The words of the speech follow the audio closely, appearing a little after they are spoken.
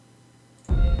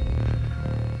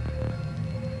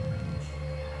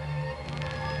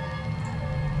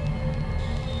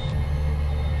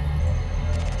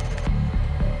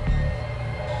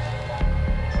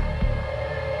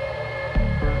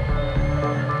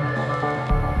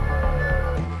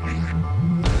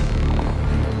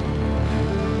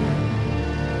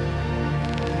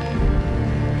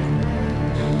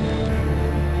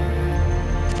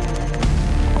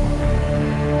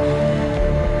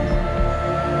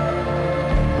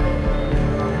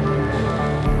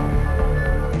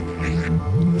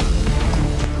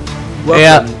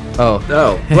Welcome. Yeah.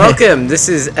 Oh. Welcome. This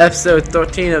is episode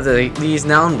 13 of These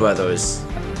Noun Brothers.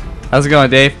 How's it going,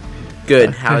 Dave? Good.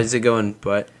 How's it going,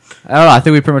 Brett? I don't know. I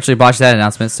think we pretty much botched that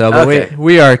announcement. So, but Okay.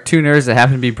 we are two nerds that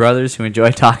happen to be brothers who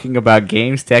enjoy talking about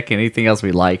games, tech, and anything else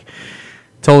we like.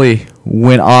 Totally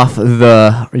went off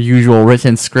the usual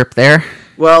written script there.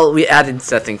 Well, we added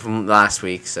something from last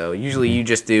week, so usually you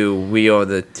just do we are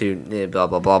the two blah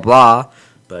blah blah blah,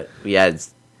 but we added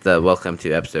the welcome to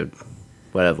episode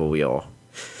whatever we are.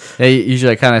 They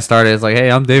usually kind of started as like, hey,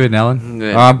 I'm David Nellen.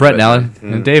 Yeah, Or I'm Brett Brett Nellen.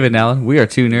 Nellen. And David Nellen. We are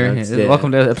two nerds. Yeah.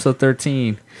 Welcome to episode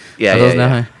 13. Yeah, Are yeah, those yeah.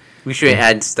 now- We should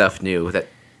add stuff new that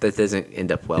doesn't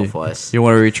end up well for us. You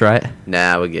want to retry it?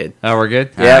 Nah, we're good. Oh, we're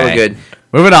good? Yeah, All we're right. good.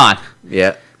 Moving on.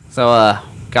 Yeah. So,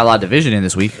 got a lot of division in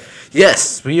this week.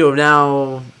 Yes, we are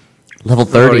now Level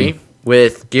 30.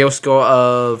 with Gale score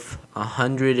of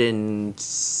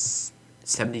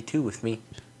 172 with me.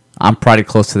 I'm probably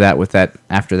close to that with that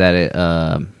after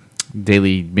that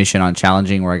daily mission on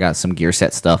challenging where I got some gear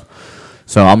set stuff.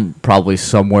 So I'm probably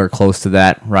somewhere close to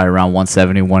that, right around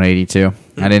 170, 182.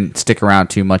 I didn't stick around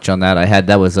too much on that.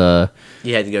 That was You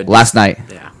had to go last night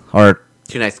Yeah, or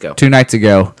 2 nights ago. 2 nights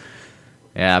ago.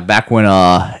 Yeah, back when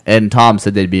Ed and Tom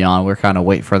said they'd be on, we are kind of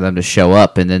waiting for them to show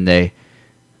up, and then they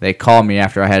called me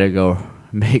after I had to go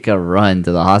make a run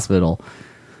to the hospital.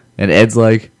 And Ed's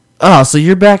like, oh, so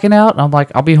you're backing out? And I'm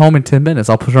like, I'll be home in 10 minutes.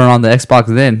 I'll put her on the Xbox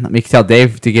then. Let me tell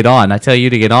Dave to get on. I tell you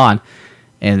to get on.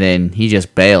 And then he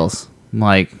just bails. I'm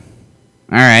like,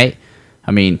 all right.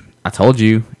 I mean, I told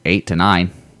you 8 to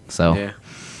 9. So Yeah.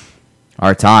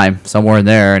 our time, somewhere in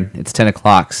there, and it's 10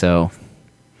 o'clock. So,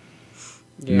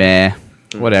 meh,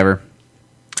 whatever.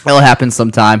 It'll happen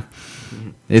sometime.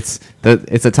 It's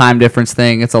a time difference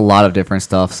thing. It's a lot of different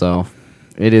stuff. So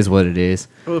it is what it is.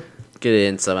 We'll get it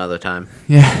in some other time.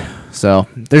 Yeah. So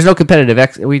there's no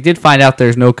competitive. We did find out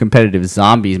there's no competitive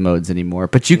zombies modes anymore,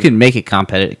 but you can make it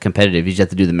competitive. You just have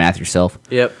to do the math yourself.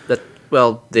 Yep.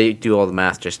 Well, they do all the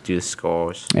math, just do the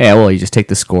scores. Yeah. Well, you just take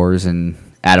the scores and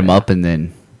add them up, and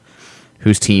then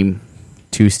two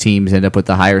teams end up with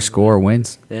the higher score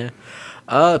wins. Yeah.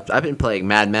 I've been playing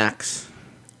Mad Max.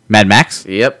 Mad Max.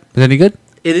 Yep. Is that any good?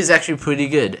 It is actually pretty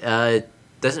good.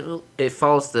 It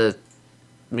follows the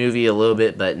movie a little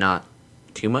bit, but not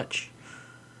too much.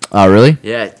 Oh, really?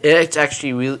 Yeah, it's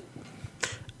actually really.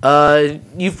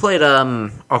 You've played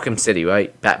Arkham City,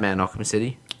 right? Batman Arkham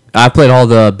City. I played all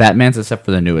the Batmans except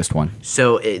for the newest one.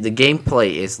 So the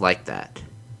gameplay is like that.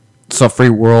 So free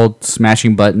world,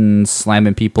 smashing buttons,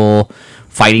 slamming people,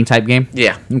 fighting type game.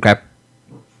 Yeah. Okay.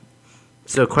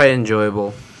 So quite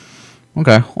enjoyable.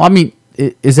 Okay. Well, I mean,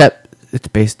 it's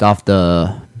based off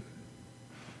the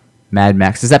Mad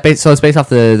Max? Is that based? So it's based off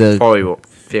the Ferry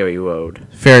Road.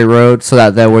 Ferry Road. So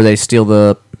that where they steal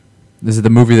the. This is the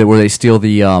movie where they steal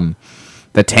the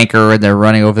tanker and they're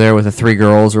running over there with the 3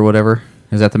 girls or whatever.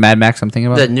 Is that the Mad Max I'm thinking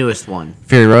about? The newest one.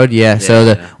 Ferry Road. Yeah. So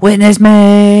Yeah. the witness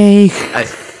me.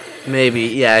 Maybe.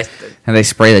 Yeah, And they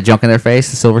spray the junk in their face,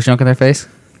 the silver junk in their face.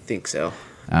 I think so.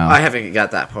 Oh. I haven't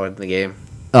got that part in the game.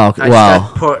 Oh, okay. That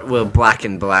Wow. part where Black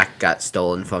and Black got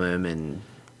stolen from him and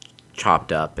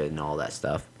chopped up and all that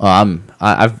stuff.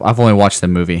 I've only watched the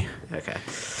movie. Okay.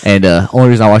 And only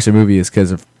reason I watched the movie is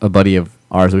because of a buddy of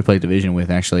ours we played Division with,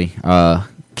 actually.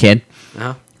 Ken.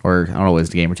 Uh-huh. Or I don't know what his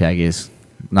gamer tag is.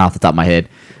 Not off the top of my head.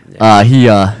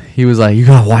 He was like, you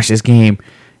gotta watch this game.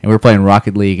 And we were playing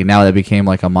Rocket League, and now that became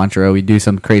like a mantra. We'd do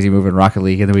some crazy move in Rocket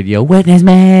League, and then we'd yell, witness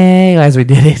me, as we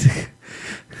did it.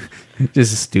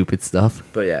 Just stupid stuff.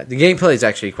 But yeah, the gameplay is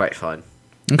actually quite fun.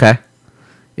 Okay.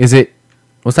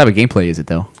 What type of gameplay is it,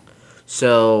 though?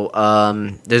 So,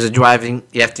 there's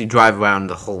you have to drive around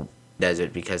the whole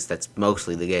desert because that's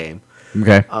mostly the game.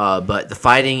 Okay. But the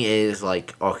fighting is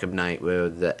like Arkham Knight, where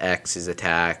the X is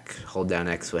attack, hold down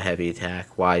X for heavy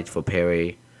attack, Y for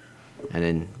parry, and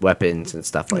then weapons and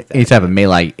stuff like that. Any type of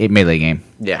melee game.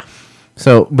 Yeah.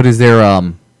 So, but is there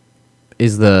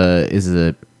is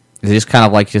it just kind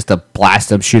of like just a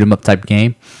blast 'em, shoot 'em up type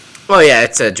game? Well, yeah,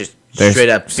 it's just straight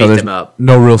up beat there's them up.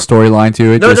 No real storyline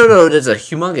to it. No. There's a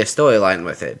humongous storyline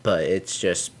with it, but it's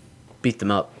just beat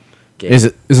them up. Game. Is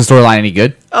the storyline any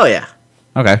good? Oh yeah,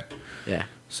 Okay. yeah.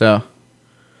 So,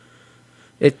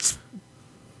 It's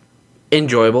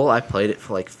enjoyable. I played it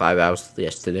for like 5 hours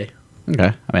yesterday. okay.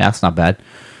 I mean, that's not bad.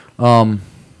 Well,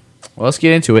 let's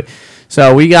get into it.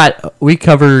 So we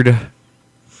covered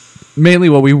mainly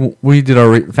what we did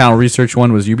our final research.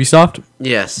 One was Ubisoft.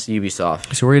 Yes,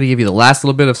 Ubisoft. So we're gonna give you the last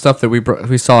little bit of stuff that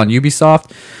we saw on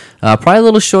Ubisoft. Probably a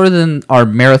little shorter than our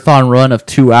marathon run of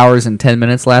 2 hours and 10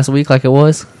 minutes last week, like it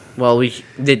was. Well, we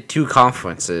did 2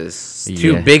 conferences,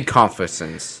 2 Yeah. big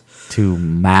conferences. two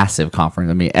massive conferences.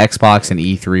 I mean, Xbox and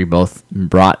E3 both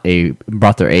brought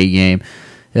their A game.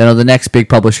 The next big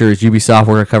publisher is Ubisoft.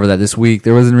 We're gonna cover that this week.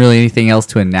 There wasn't really anything else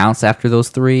to announce after those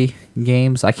 3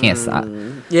 games. I can't.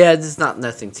 Yeah, there's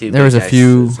nothing too. There was a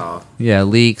few,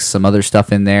 leaks, some other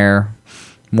stuff in there,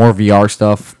 more VR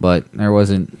stuff, but there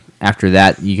wasn't. After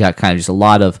that, you got kind of just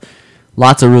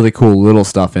lots of really cool little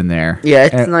stuff in there. Yeah,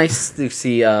 it's nice to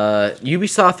see.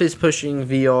 Ubisoft is pushing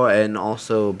VR, and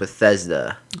also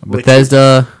Bethesda.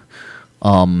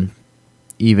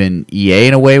 Even EA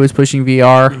in a way was pushing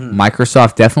VR. Mm-hmm.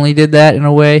 Microsoft definitely did that in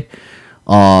a way.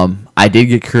 I did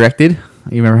get corrected.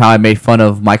 You remember how I made fun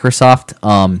of Microsoft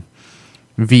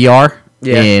VR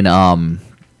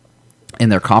in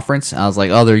their conference? I was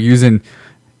like, oh, they're using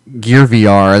Gear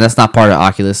VR, and that's not part of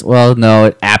Oculus. Well, no,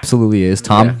 it absolutely is.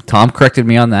 Tom corrected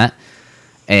me on that,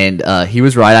 and he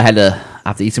was right. I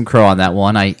have to eat some crow on that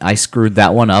one. I screwed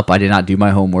that one up. I did not do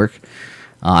my homework.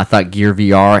 I thought Gear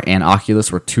VR and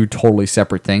Oculus were two totally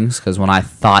separate things, because when I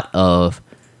thought of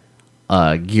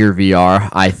Gear VR,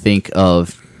 I think of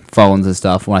phones and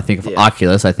stuff. When I think of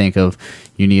Oculus, I think of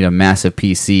you need a massive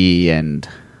PC and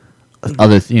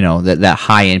other, that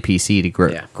high-end PC to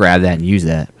grab that and use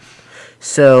that.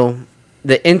 So,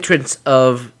 the entrance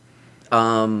of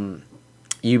Ubisoft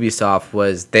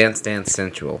was Dance Dance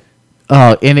Central.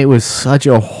 Oh, and it was such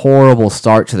a horrible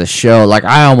start to the show. Like,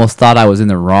 I almost thought I was in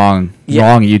the wrong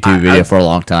YouTube video for a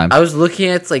long time. I was looking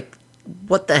at it, it's like,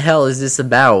 what the hell is this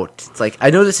about? It's like, I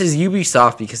know this is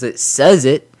Ubisoft because it says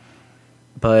it,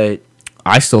 but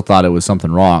I still thought it was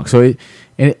something wrong. So,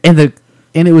 it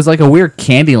was like a weird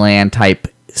Candyland type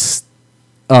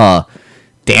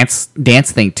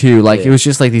dance thing too. Like, it was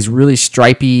just like these really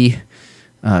stripy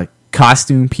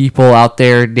costume people out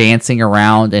there dancing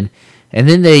around, and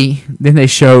then they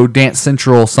show Dance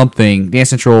Central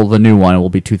the new one. It will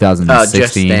be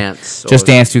 2016. Just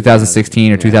Dance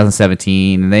 2016 or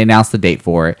 2017, and they announced the date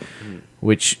for it.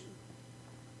 Which,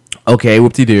 okay,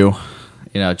 whoop-de-doo.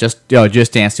 Just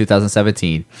Dance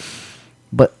 2017.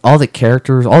 But all the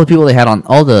characters, all the people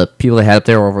they had up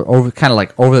there were over kind of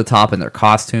like over the top in their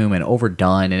costume and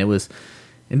overdone, and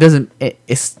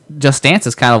it's Just Dance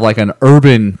is kind of like an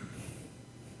urban.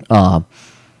 What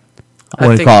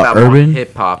do you call it? Urban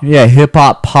hip hop. Yeah, hip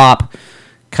hop pop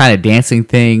kind of dancing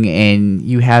thing, and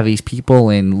you have these people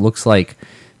in looks like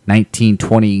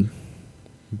 1920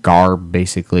 garb,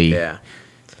 basically. Yeah,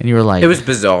 and you were like, it was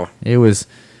bizarre. It was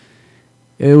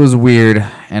weird,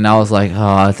 and I was like,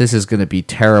 oh, this is gonna be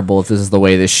terrible if this is the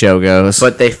way this show goes.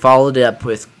 But they followed it up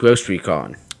with Ghost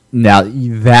Recon. Now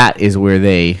that is where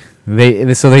they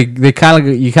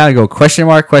kind of go question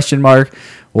mark.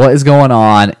 What is going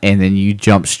on? And then you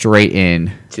jump straight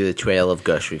in to the trailer of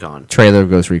Ghost Recon.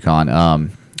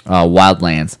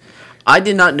 Wildlands. I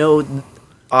did not know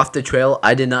off the trail.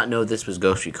 I did not know this was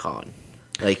Ghost Recon,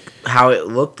 like how it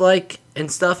looked like and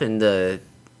stuff,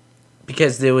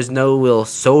 because there was no real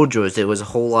soldiers. It was a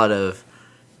whole lot of.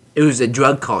 It was a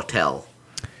drug cartel.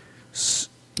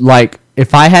 Like,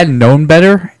 if I had known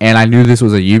better and I knew this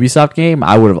was a Ubisoft game,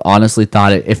 I would have honestly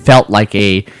thought it felt like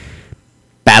a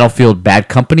Battlefield Bad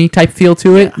Company type feel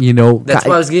to it, That's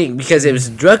what I was getting, because it was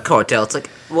a drug cartel. It's like,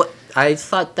 what? I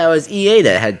thought that was EA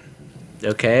that had.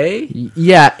 Okay.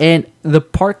 Yeah, and the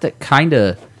part that kind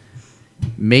of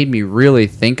made me really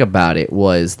think about it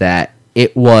was that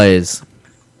it was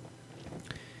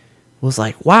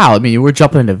like, wow. I mean, we're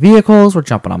jumping into vehicles, we're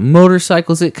jumping on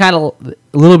motorcycles. It kind of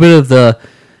a little bit of the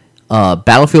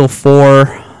Battlefield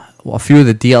 4, a few of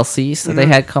the DLCs that they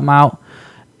had come out.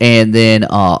 And then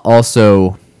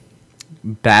also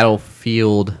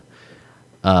Battlefield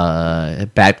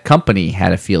Bad Company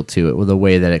had a feel to it with the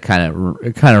way that it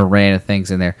kind of ran things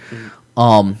in there.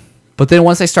 But then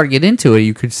once I started getting into it,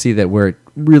 you could see that where it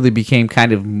really became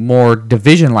kind of more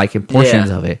Division-like in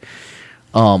portions of it.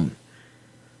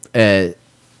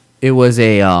 It was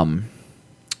a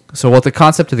so what the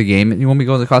concept of the game? You want me to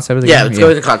go into the concept of the game? Yeah, let's go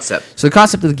into the concept. So the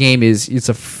concept of the game is it's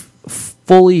a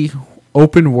fully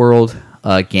open world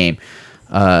game,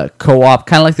 co-op,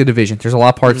 kind of like the Division. There's a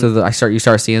lot of parts of you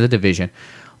start seeing the Division,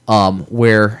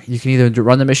 where you can either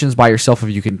run the missions by yourself if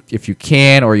you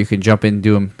can, or you can jump in and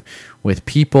do them with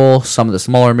people. Some of the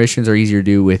smaller missions are easier to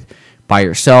do by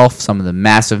yourself. Some of the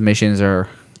massive missions are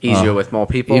easier with more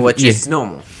people, which is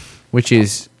normal. Which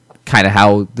is kind of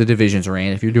how the Divisions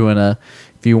ran. If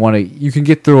you want to, you can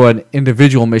get through an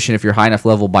individual mission if you're high enough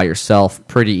level by yourself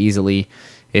pretty easily.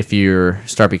 If you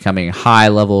start becoming high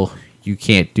level, you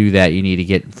can't do that. You need to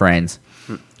get friends.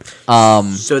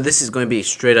 So this is going to be a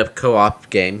straight up co-op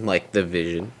game like The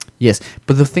Division. Yes,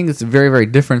 but the thing that's very, very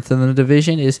different than the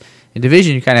Division is in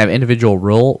Division you kind of have individual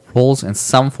roles in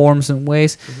some forms and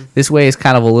ways. Mm-hmm. This way is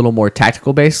kind of a little more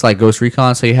tactical based, like Ghost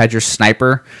Recon. So you had your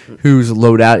sniper, whose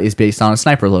loadout is based on a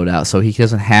sniper loadout. So he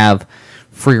doesn't have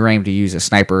free reign to use a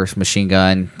sniper, machine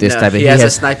gun, this type of. He has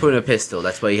a sniper and a pistol.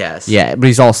 That's what he has. Yeah, but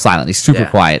he's all silent. He's super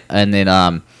quiet. And then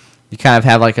you kind of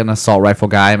have like an assault rifle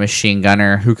guy, a machine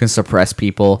gunner who can suppress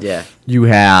people. Yeah. You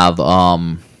have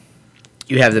the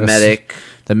medic.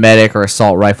 The medic or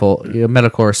assault rifle,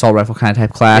 medical or assault rifle kind of type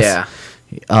class.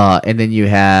 Yeah. And then you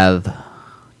have,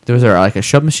 was there like a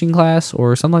submachine class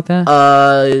or something like that?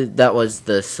 That was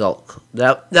the assault.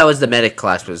 That was the medic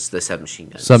class. Was the submachine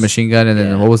gun? Submachine gun, and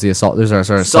then what was the assault? There's our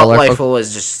sort of assault rifle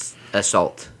was just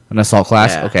assault. An assault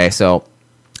class. Yeah. Okay, so,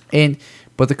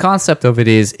 but the concept of it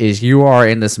is you are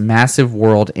in this massive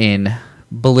world in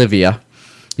Bolivia.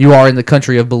 You are in the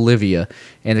country of Bolivia,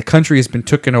 and the country has been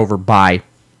taken over by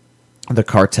the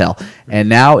cartel, and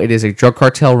now it is a drug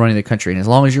cartel running the country. And as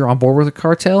long as you're on board with the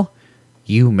cartel,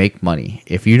 you make money.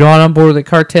 If you're not on board with the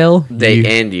cartel, they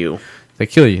end you. They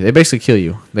kill you. They basically kill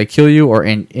you. They kill you or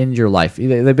end your life.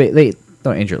 They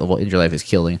don't end your well. End your life is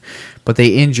killing, but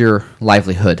they end your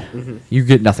livelihood. Mm-hmm. You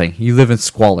get nothing. You live in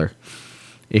squalor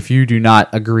if you do not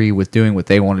agree with doing what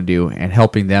they want to do and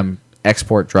helping them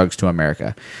export drugs to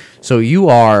America. So you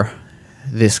are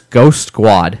this ghost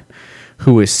squad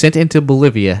who is sent into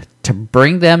Bolivia to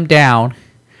bring down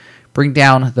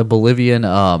the Bolivian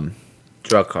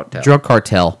drug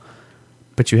cartel,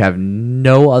 but you have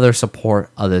no other support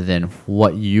other than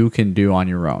what you can do on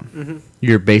your own. Mm-hmm.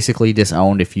 You're basically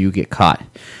disowned if you get caught.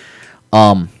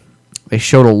 They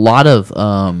showed a lot of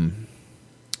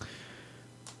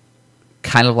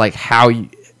kind of like how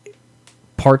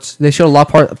parts. They showed a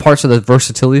lot of parts of the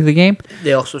versatility of the game.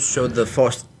 They also showed the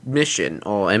first mission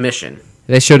or a mission.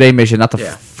 They showed a mission, not the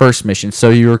first mission. So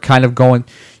you were kind of going.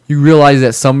 You realize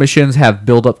that some missions have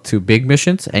build up to big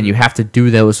missions, and you have to do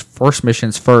those first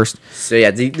missions first. So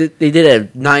yeah, they did a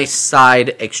nice side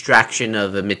extraction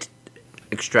of a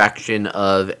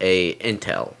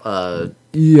intel.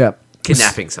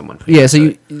 Kidnapping someone. Yeah.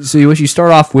 So what you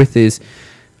start off with is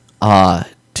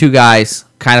two guys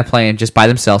kind of playing just by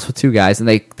themselves with two guys, and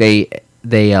they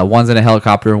one's in a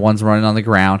helicopter, one's running on the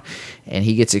ground, and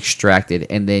he gets extracted,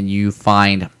 and then you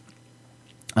find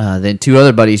then two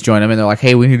other buddies join him, and they're like,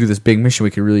 hey, we need to do this big mission,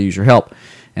 we could really use your help.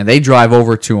 And they drive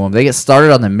over to him. They get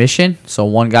started on the mission, so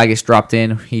one guy gets dropped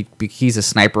in. He's a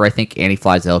sniper, I think, and he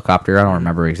flies the helicopter. I don't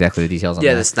remember exactly the details on that.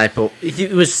 Yeah, the sniper. He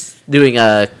was doing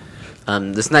the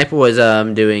sniper was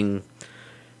doing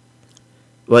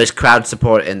crowd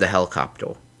support in the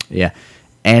helicopter. Yeah.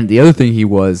 And the other thing he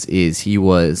was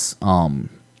kind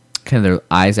of their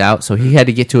eyes out, so he had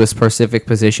to get to a specific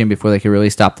position before they could really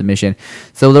stop the mission.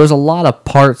 So there was a lot of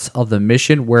parts of the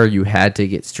mission where you had to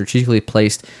get strategically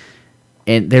placed,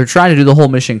 and they were trying to do the whole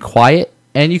mission quiet,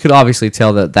 and you could obviously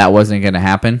tell that wasn't going to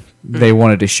happen. Mm-hmm. They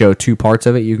wanted to show two parts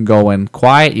of it. You can go in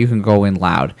quiet, you can go in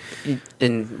loud.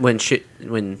 And when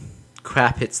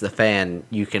crap hits the fan,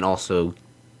 you can also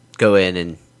go in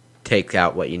and take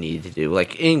out what you needed to do.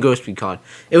 Like in Ghost Recon,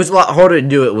 it was a lot harder to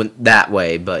do it that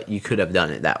way, but you could have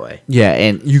done it that way. Yeah,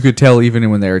 and you could tell even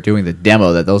when they were doing the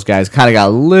demo that those guys kind of got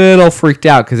a little freaked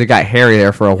out because it got hairy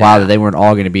there for a while that they weren't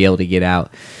all going to be able to get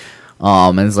out.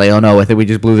 And it's like, oh no, I think we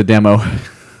just blew the demo.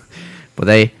 But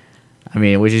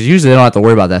which is usually they don't have to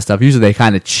worry about that stuff. Usually they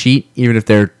kind of cheat, even if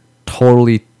they're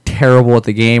totally terrible at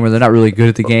the game or they're not really good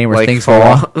at the game or like things fall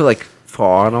off. Like For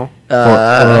Arnold.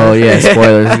 Oh yeah,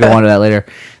 spoilers. Go on to that later.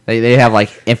 They have like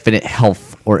infinite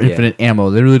health or infinite ammo.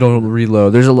 They really don't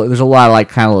reload. There's a lot of like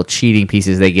kind of little cheating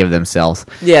pieces they give themselves.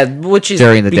 Yeah, which is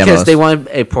during the because demos. They want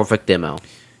a perfect demo.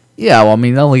 Yeah, well, I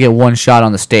mean, they only get one shot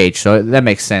on the stage, so that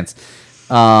makes sense.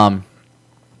 But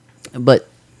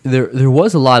there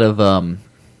was a lot of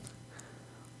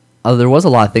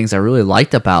things I really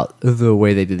liked about the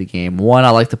way they did the game. One,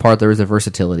 I liked the part there was a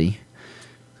versatility,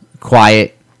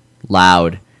 quiet,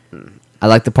 loud. I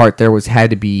liked the part there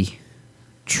had to be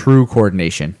true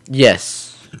coordination.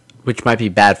 Yes, which might be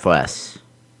bad for us.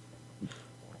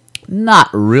 Not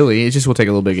really. It just will take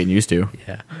a little bit getting used to.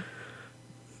 Yeah.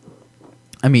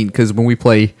 I mean, because when we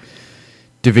play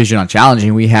Division on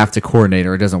Challenging, we have to coordinate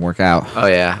or it doesn't work out. Oh,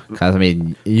 yeah. Because, I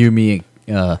mean, you, me,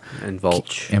 and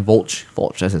Volch. And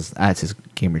Volch. That's his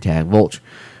gamer tag, Volch.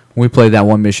 When we played that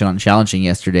one mission on Challenging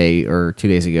yesterday or 2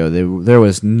 days ago, there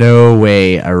was no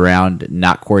way around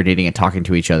not coordinating and talking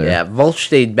to each other. Yeah, Volch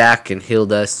stayed back and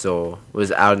healed us, or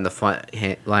was out in the front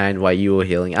line while you were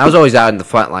healing. I was always out in the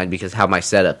front line because how my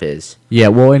setup is. Yeah,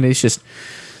 well, and it's just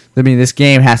I mean, this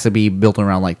game has to be built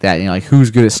around like that. You know, like who's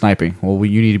good at sniping? Well,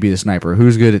 you need to be the sniper.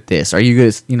 Who's good at this? Are you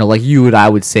good at, like you would? I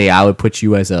would say I would put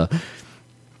you as a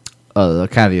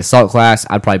kind of the assault class.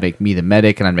 I'd probably make me the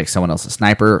medic, and I'd make someone else a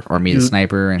sniper, or me the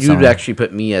sniper. And you'd actually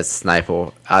put me as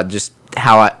sniper.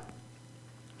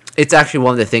 It's actually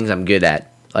one of the things I'm good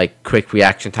at, like quick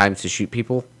reaction times to shoot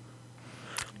people.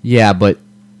 Yeah, but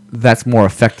that's more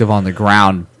effective on the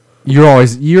ground.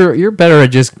 You're better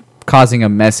at just causing a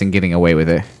mess and getting away with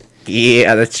it.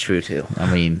 Yeah, that's true too.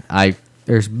 I mean,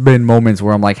 there's been moments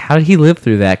where I'm like, how did he live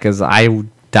through that? Because I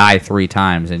died 3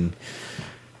 times, and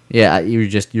yeah,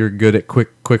 you're good at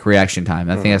quick reaction time.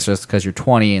 I think that's just because you're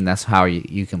 20 and that's how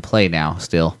you can play now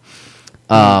still.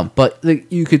 But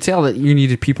you could tell that you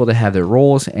needed people to have their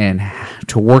roles and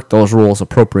to work those roles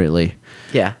appropriately.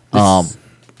 Yeah.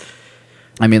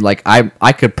 I mean, like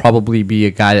I could probably be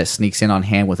a guy that sneaks in on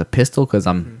hand with a pistol because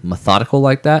I'm methodical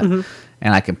like that, and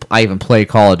I even play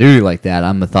Call of Duty like that.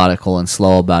 I'm methodical and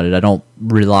slow about it. I don't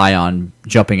rely on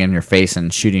jumping in your face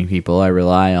and shooting people. I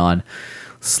rely on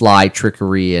sly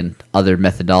trickery and other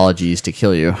methodologies to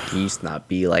kill you. You used to not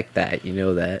be like that. You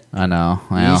know that. I know.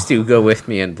 You used to go with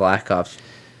me in Black Ops.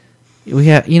 We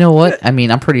have. You know what? I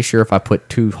mean, I'm pretty sure if I put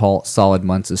 2 solid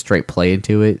months of straight play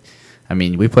into it. I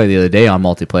mean, we played the other day on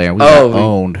multiplayer, and we got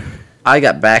owned. I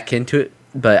got back into it,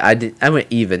 but I went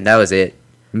even. That was it.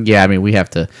 Yeah, I mean, we'd have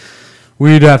to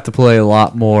play a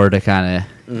lot more to kind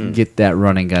of get that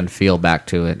running gun feel back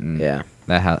to it, and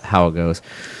that how it goes.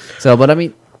 So, but I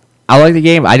mean, I like the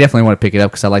game. I definitely want to pick it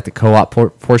up because I like the co-op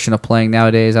portion of playing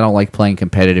nowadays. I don't like playing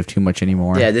competitive too much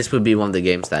anymore. Yeah, this would be one of the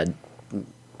games that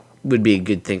would be a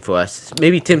good thing for us.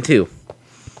 Maybe Tim too.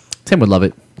 Tim would love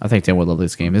it. I think Tim would love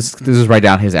this game. This is right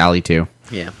down his alley too.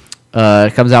 Yeah.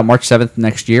 It comes out March 7th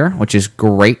next year, which is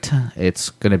great.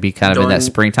 It's going to be kind of in that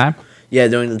springtime. Yeah,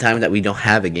 during the time that we don't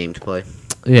have a game to play.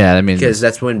 Yeah, I mean, because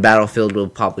that's when Battlefield will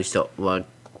probably start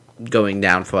going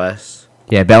down for us.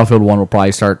 Yeah, Battlefield 1 will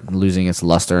probably start losing its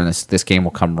luster, and this game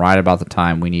will come right about the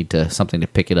time we need something to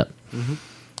pick it up.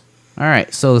 All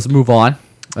right, so let's move on.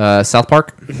 South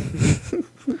Park.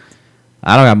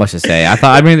 I don't got much to say. I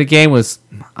thought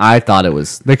it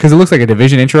was because it looks like a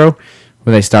Division intro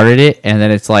when they started it, and then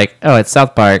it's like, oh, it's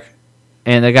South Park,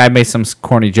 and the guy made some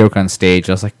corny joke on stage.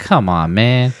 I was like, come on,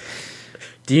 man.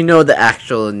 Do you know the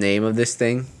actual name of this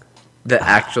thing? The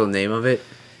actual name of it?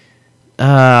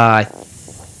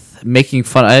 Making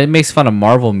fun. It makes fun of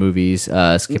Marvel movies.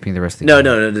 Skipping the rest of the game.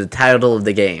 No. The title of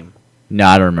the game. No,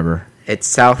 I don't remember. It's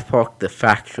South Park: The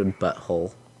Fractured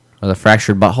Butthole. Oh, the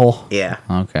Fractured Butthole. Yeah.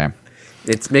 Okay.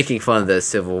 It's making fun of the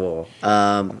Civil War.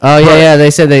 Yeah.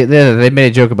 They said they made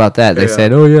a joke about that. They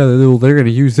said, oh yeah, they're going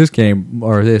to use this game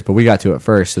or this, but we got to it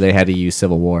first, so they had to use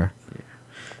Civil War.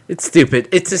 It's stupid.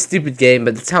 It's a stupid game,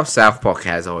 but it's how South Park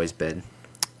has always been.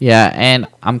 Yeah, and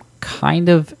I'm kind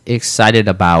of excited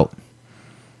about.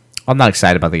 I'm not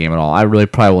excited about the game at all. I really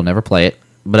probably will never play it.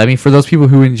 But I mean, for those people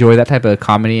who enjoy that type of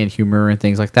comedy and humor and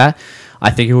things like that,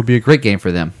 I think it would be a great game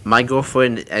for them. My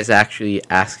girlfriend is actually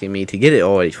asking me to get it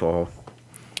already for her.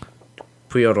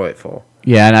 Pre-order it for her.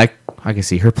 Yeah, and I can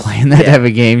see her playing that type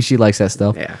of game. She likes that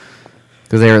stuff. Yeah.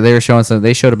 Because they were showing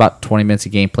they showed about 20 minutes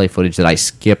of gameplay footage that I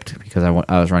skipped because I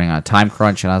was running on a time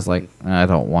crunch, and I was like, I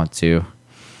don't want to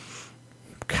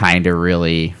kind of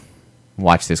really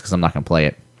watch this because I'm not going to play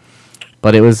it.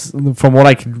 But it was, from what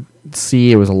I could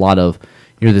see, it was a lot of,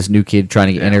 you're this new kid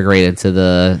trying to integrate into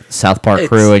the South Park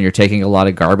crew, and you're taking a lot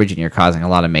of garbage, and you're causing a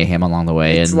lot of mayhem along the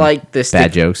way. It's and like this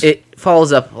bad jokes. It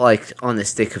follows up like on the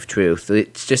Stick of Truth.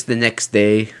 It's just the next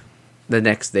day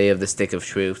of the Stick of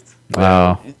Truth.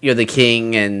 Oh. You're the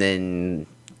king, and then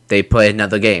they play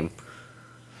another game.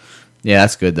 Yeah,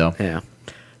 that's good, though. Yeah.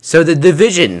 So the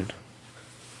Division.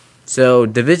 So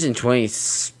Division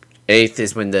 28th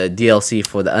is when the DLC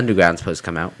for the Underground is supposed to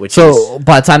come out. By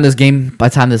the time this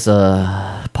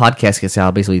podcast gets out,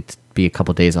 I'll basically be a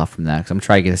couple days off from that because I'm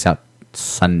trying to get this out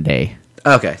Sunday.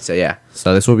 Okay, so yeah.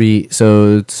 So this will be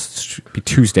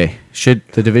Tuesday. Should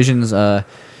the Division's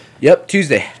Yep,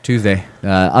 Tuesday.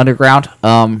 Underground.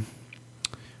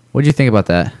 What do you think about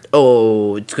that?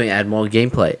 Oh, it's going to add more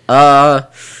gameplay.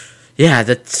 Yeah,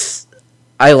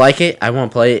 I like it. I want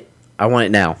to play it. I want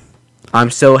it now. I'm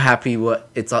so happy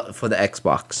it's for the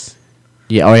Xbox.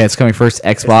 Yeah, it's coming first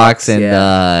Xbox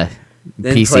and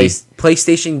then PC.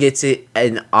 PlayStation gets it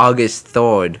in August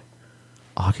 3rd.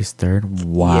 August 3rd?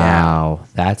 Wow.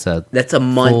 Yeah. That's a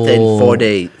month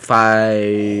and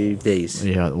 5 days.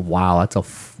 Yeah, wow,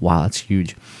 that's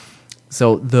huge.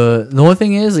 So the only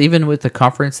thing is, even with the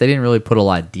conference, they didn't really put a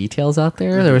lot of details out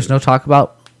there. Mm-hmm. There was no talk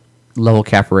about level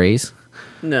cap raise.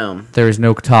 No. There was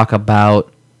no talk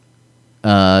about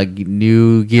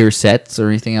new gear sets or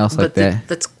anything else like that.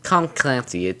 That's Tom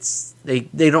Clancy. It's they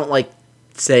don't like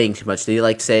saying too much. They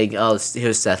like saying, "Oh,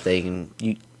 here's that thing," and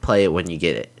you play it when you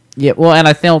get it. Yeah, well, and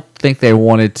I don't think they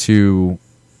wanted to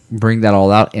bring that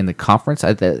all out in the conference. I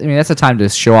mean, that's a time to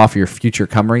show off your future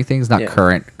coming things, not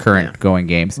current going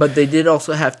games. But they did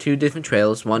also have 2 different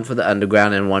trailers, one for the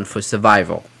underground and one for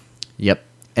survival. Yep.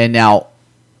 And now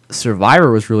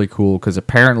Survivor was really cool because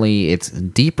apparently it's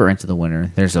deeper into the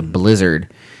winter. There's a blizzard,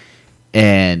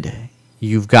 and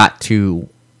you're kind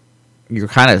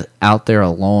of out there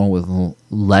alone with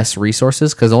less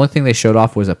resources because the only thing they showed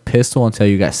off was a pistol until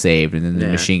you got saved, and then the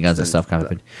machine guns and stuff kind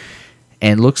of.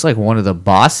 And it looks like one of the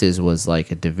bosses was like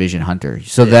a division hunter.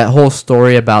 So that whole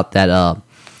story about that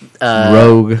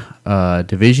rogue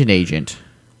division agent.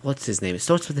 What's his name? It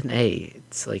starts with an A.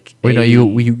 It's like wait, no,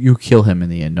 you kill him in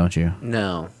the end, don't you?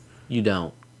 No, you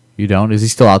don't. You don't? Is he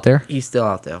still out there? He's still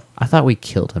out there. I thought we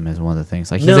killed him as one of the things.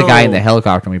 Like he's the guy in the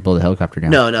helicopter, and we blow the helicopter down.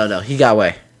 No. He got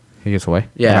away. He gets away.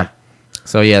 Yeah. Okay.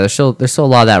 So yeah, there's still a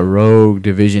lot of that rogue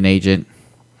division agent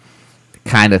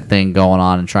kind of thing going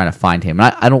on and trying to find him.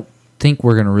 And I don't think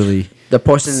we're gonna really. The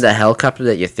person in the helicopter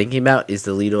that you're thinking about is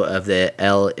the leader of the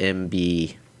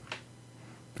LMB.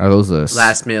 Are those the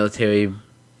last military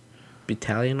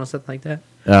battalion or something like that?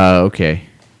 Okay.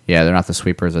 Yeah, they're not the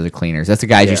sweepers or the cleaners. That's the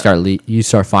guys you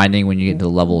start finding when you get to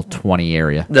the level 20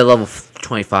 area. The level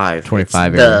 25.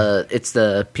 25 area. It's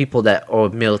the people that are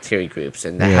military groups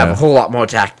and they have a whole lot more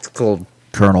tactical.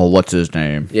 Colonel, what's his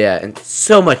name? Yeah, and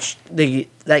so much.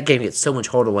 That game gets so much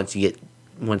harder once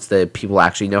the people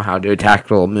actually know how to do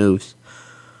tactical moves.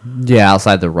 Yeah,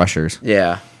 outside the rushers.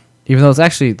 Yeah. Even though it's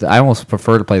actually, I almost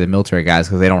prefer to play the military guys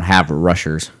because they don't have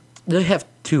rushers. They have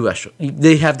 2 rushers.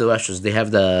 They have the rushers. They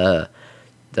have the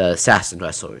assassin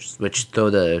wrestlers, which throw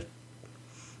the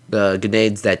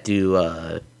grenades that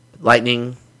do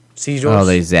lightning seizures. Oh,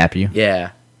 they zap you.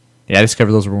 Yeah. Yeah, I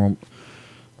discovered those were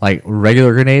like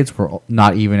regular grenades were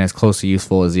not even as close to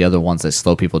useful as the other ones that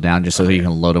slow people down, just so you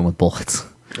can load them with bullets.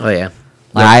 Oh yeah.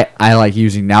 I like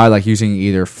using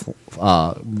either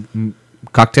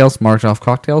cocktails, Molotov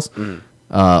cocktails,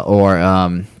 or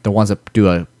the ones that do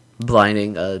a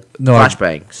blinding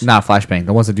flashbangs. Not flashbang.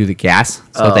 The ones that do the gas,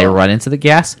 so they run into the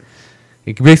gas.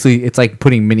 It's like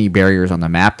putting mini barriers on the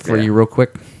map for you real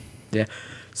quick. Yeah.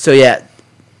 So yeah,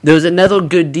 there was another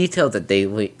good detail that they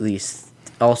released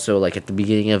also, like at the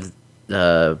beginning of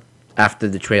after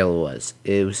the trailer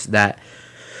it was that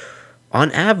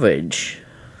on average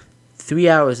 3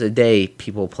 hours a day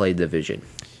people play Division.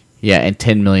 Yeah, and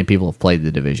 10 million people have played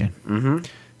the Division. Mm-hmm.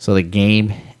 So the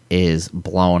game is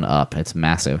blown up. It's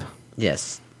massive.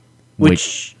 Yes.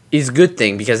 Which is a good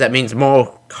thing because that means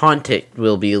more content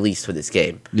will be released for this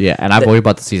game. Yeah, and we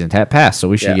bought the season pass, so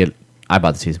we should I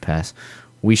bought the season pass.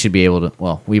 We should be able to,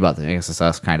 well, we bought the, I guess it's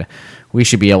us, kind of. We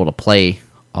should be able to play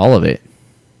all of it.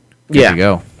 Good to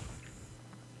go.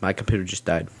 My computer just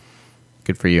died.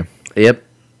 Good for you. Yep.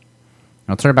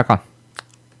 I'll turn it back on.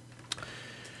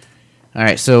 All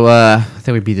right, so I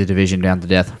think we beat the Division down to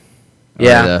death.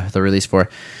 Yeah. The release for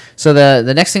it. So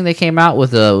the next thing they came out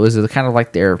with was kind of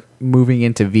like they're moving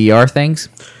into VR things.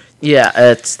 Yeah,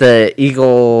 it's the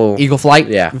Eagle Flight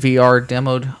VR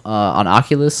demoed on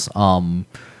Oculus.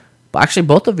 But actually,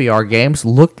 both the VR games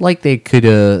looked like they could.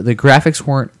 The graphics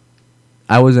weren't.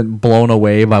 I wasn't blown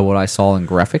away by what I saw in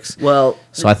graphics. Well,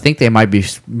 so I think they might be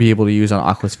able to use on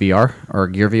Oculus VR or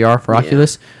Gear VR for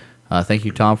Oculus. Thank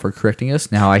you, Tom, for correcting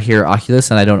us. Now I hear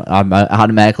Oculus, and I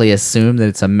automatically assume that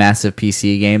it's a massive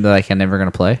PC game that I can never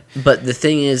going to play. But the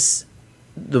thing is,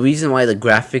 the reason why the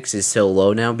graphics is so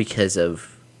low now because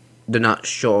they're not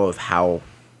sure of how.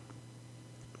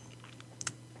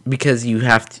 Because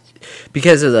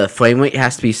because of the frame rate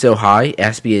has to be so high, it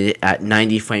has to be at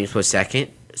 90 frames per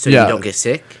second, so you don't get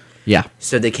sick. Yeah.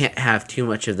 So they can't have too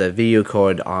much of the video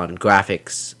card on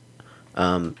graphics.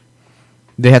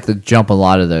 They have to jump a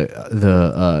lot of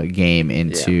the game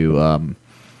into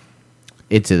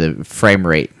the frame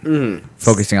rate,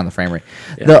 focusing on the frame rate.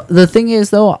 Yeah. The thing is,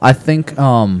 though, I think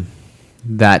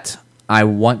that I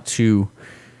want to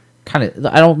kind of.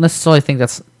 I don't necessarily think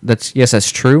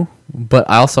that's true, but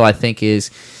I think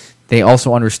is they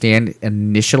also understand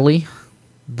initially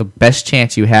the best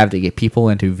chance you have to get people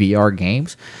into VR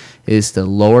games is the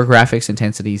lower graphics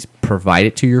intensities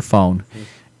provided to your phone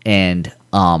and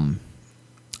allow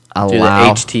the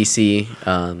HTC,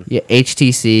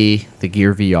 HTC, the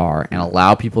Gear VR, and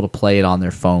allow people to play it on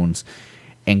their phones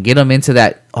and get them into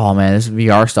that. Oh man, this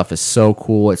VR stuff is so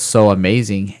cool! It's so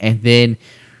amazing, and then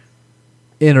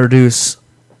introduce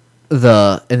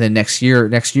and then next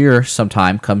year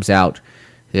sometime comes out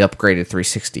the upgraded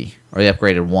 360 or the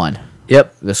upgraded one.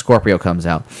 Yep. the Scorpio comes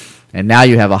out. And now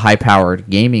you have a high-powered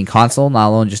gaming console, not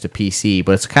alone just a PC,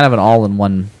 but it's kind of an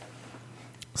all-in-one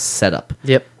setup.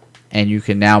 Yep. And you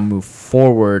can now move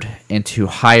forward into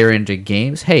higher-end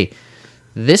games. Hey,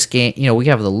 this game, we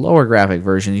have the lower graphic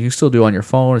version. You can still do it on your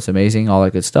phone. It's amazing, all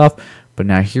that good stuff. But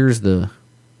now here's the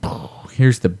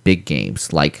big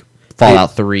games like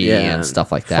Fallout 3 and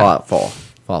stuff like that.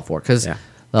 Fallout 4. Because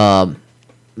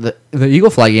the Eagle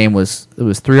Fly game was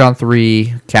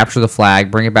 3-on-3, capture the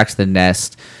flag, bring it back to the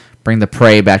nest, bring the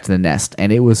prey back to the nest,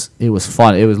 and it was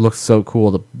fun. It looked so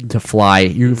cool to fly.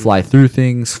 You can fly through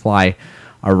things, fly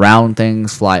around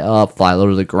things, fly up, fly low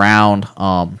to the ground,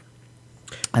 and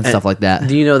stuff like that.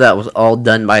 Do you know that was all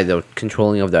done by the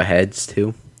controlling of their heads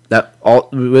too? That all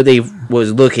where they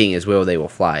was looking is where they were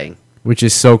flying. Which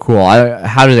is so cool.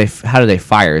 How do they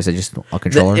fire? Is it just a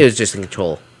controller? It was just a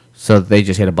control. So they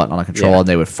just hit a button on a controller and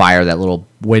they would fire that little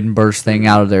wind burst thing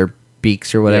out of their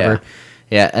beaks or whatever.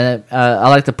 Yeah, and I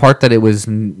like the part that it was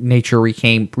nature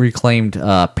reclaimed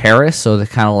Paris, so they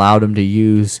kind of allowed them to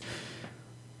use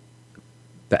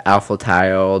the Alpha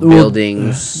Tower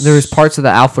buildings. There was parts of the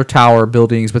Alpha Tower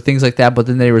buildings, but things like that. But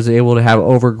then they was able to have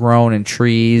overgrown and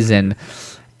trees and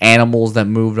animals that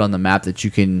moved on the map that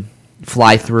you can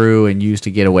fly through and use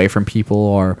to get away from people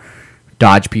or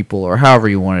dodge people or however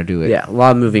you want to do it. Yeah, a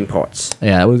lot of moving parts.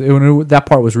 Yeah, that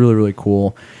part was really, really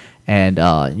cool. And,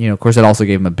 of course, it also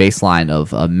gave them a baseline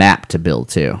of a map to build,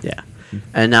 too. Yeah.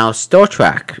 And now Star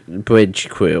Trek Bridge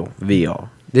Crew VR.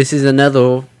 This is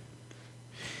another...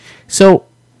 So,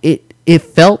 it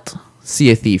felt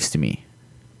Sea of Thieves to me.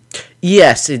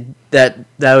 Yes, that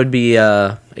would be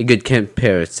a good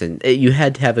comparison. You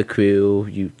had to have a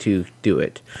crew to do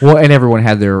it. Well, and everyone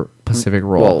had their specific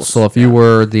roles. So if you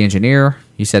were the engineer,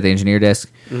 you sat at the engineer desk.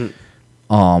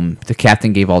 Mm-hmm. The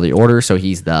captain gave all the orders, so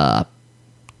he's the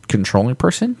controlling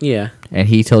person. Yeah. And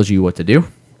he tells you what to do.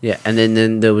 Yeah, and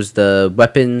then there was the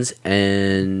weapons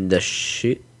and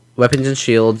the weapons and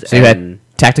shields. So you had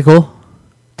tactical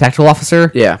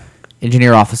officer. Yeah.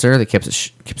 Engineer officer that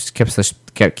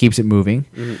keeps it moving,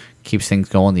 keeps things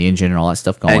going, the engine and all that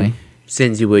stuff going. And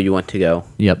sends you where you want to go.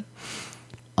 Yep.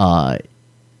 That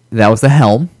was the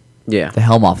helm. Yeah. The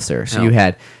helm officer. So you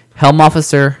had helm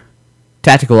officer,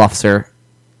 tactical officer,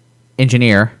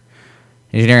 engineering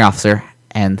officer,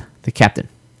 and the captain.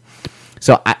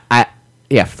 So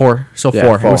four. So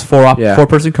four. It was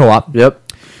 4-person co-op.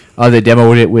 Yep. They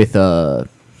demoed it with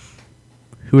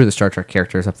who are the Star Trek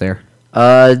characters up there?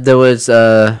 There was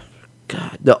the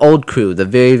old crew, the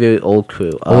very, very old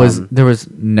crew. There was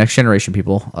Next Generation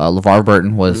people. LeVar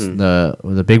Burton was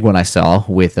the big one I saw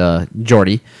with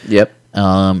Geordi. Yep.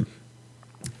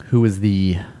 Who was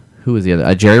the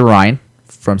other? Jerry Ryan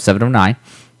from 709.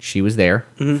 She was there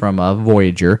from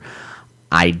Voyager.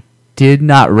 I did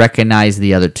not recognize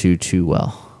the other two too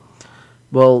well.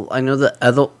 Well, I know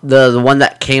the one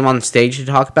that came on stage to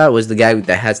talk about was the guy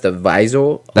that has the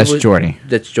visor. That's Geordi.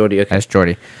 That's Geordi. Okay. That's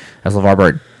Geordi. That's LeVar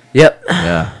Burton. Yep.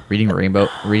 Yeah. Reading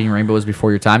Rainbow was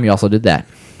before your time. You also did that.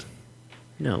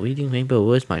 No, Reading Rainbow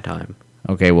was my time.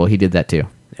 Okay. Well, he did that too.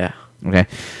 Yeah. Okay.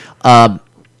 I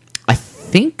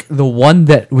think the one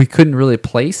that we couldn't really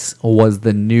place was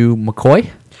the new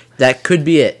McCoy. That could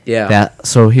be it. Yeah.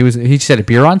 So he said a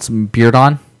beard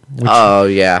on. Oh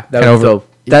yeah.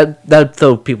 That'd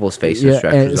throw people's faces.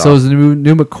 Yeah, so it was the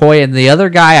new McCoy, and the other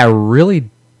guy I really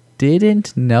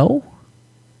didn't know.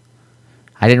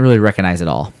 I didn't really recognize at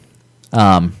all.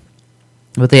 But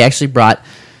they actually brought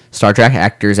Star Trek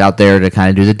actors out there to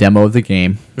kind of do the demo of the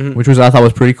game, which I thought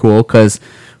was pretty cool because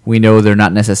we know they're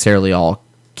not necessarily all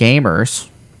gamers.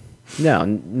 No,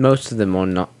 most of them are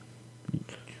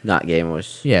not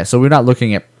gamers. Yeah, so we're not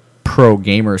looking at pro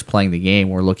gamers playing the game.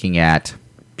 We're looking at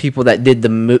people that did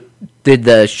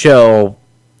the show,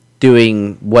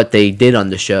 doing what they did on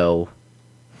the show.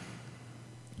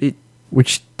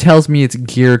 Which tells me it's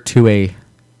geared to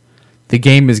the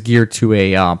game is geared to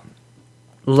a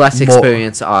less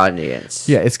experienced audience.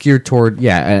 Yeah, it's geared toward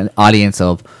an audience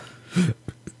of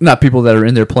not people that are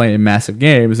in there playing massive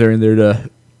games. They're in there to.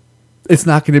 It's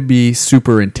not going to be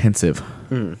super intensive,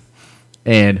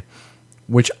 and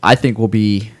which I think will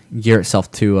be gear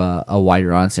itself to a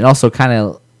wider audience, and also kind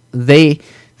of they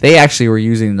actually were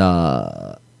using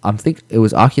the I think it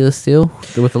was Oculus too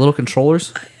with the little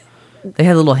controllers. They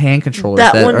had little hand controllers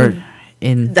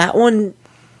that one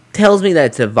tells me that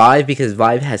it's a Vive because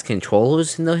Vive has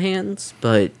controllers in their hands,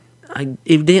 but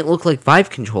it didn't look like Vive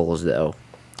controllers though.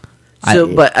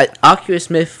 But Oculus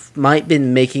Rift might have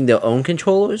been making their own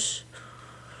controllers,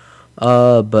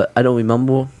 but I don't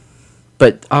remember.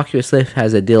 But Oculus Rift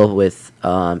has a deal with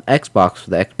Xbox for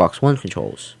the Xbox One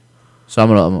controls. So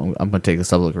I'm gonna take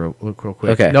this up look real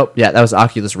quick. Okay. Nope. Yeah, that was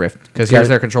Oculus Rift because Okay. here's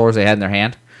their controllers they had in their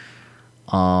hand.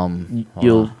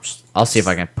 You'll I'll see if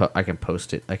I can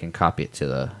post it. I can copy it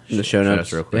to the show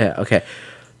notes real quick. Yeah. Okay.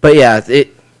 But yeah, But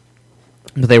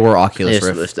they were Oculus it's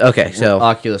Rift. listed. Okay. So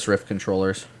Oculus Rift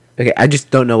controllers. okay, I just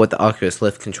don't know what the Oculus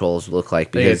Rift controls look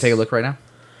like Are you gonna because take a look right now?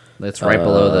 It's right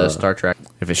below the Star Trek.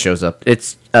 If it shows up,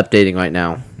 it's updating right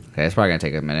now. okay, it's probably gonna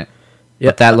take a minute. Yeah,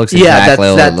 But that looks yeah.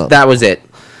 exactly That was it.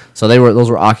 So those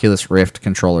were Oculus Rift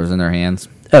controllers in their hands.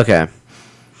 Okay.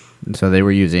 And so they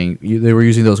were using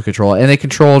those to control, and they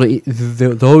controlled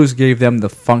those gave them the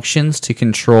functions to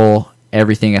control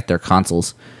everything at their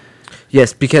consoles.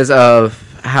 Yes, because of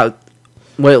how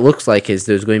what it looks like is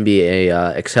there's going to be a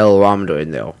accelerometer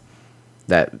in there,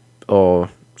 that or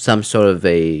some sort of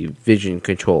a vision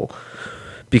control.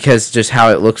 Because just how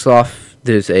it looks off,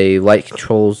 there's a light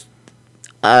controls,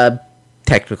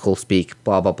 technical speak,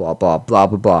 blah blah blah blah blah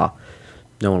blah blah.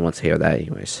 No one wants to hear that,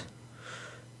 anyways.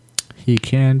 He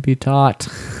can be taught.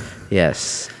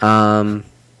 Yes.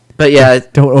 But yeah,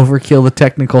 Don't overkill the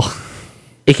technical.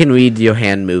 it can read your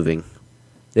hand moving.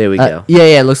 There we go.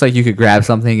 Yeah. It looks like you could grab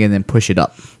something and then push it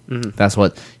up. Mm-hmm. That's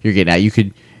what you're getting at. You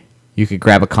could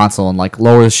grab a console and like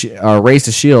lower raise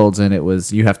the shields, and it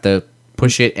was you have to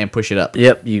push it and push it up.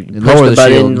 Yep, you push lower the the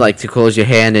button shield. like to close your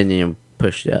hand and you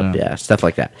push it up. Yeah, stuff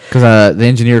like that. Because the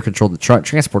engineer controlled the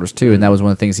transporters too, and that was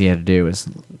one of the things he had to do is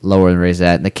lower and raise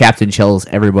that. And the captain tells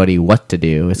everybody what to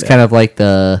do. It's kind of like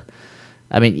it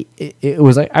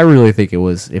was like I really think it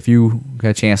was if you got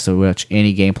a chance to watch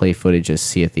any gameplay footage of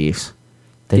Sea of Thieves,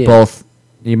 they both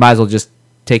you might as well just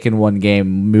take in one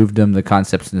game, moved them the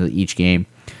concepts into each game,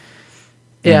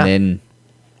 Yeah. and then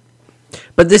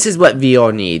But this is what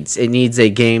VR needs. It needs a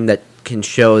game that can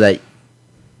show that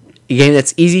a game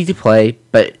that's easy to play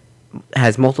but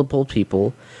has multiple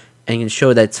people and can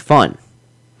show that it's fun.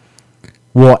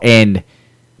 and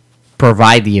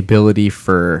provide the ability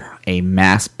for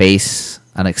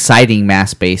an exciting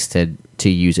mass base to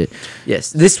use it.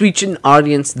 Yes, this reaches an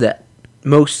audience that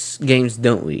most games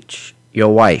don't reach.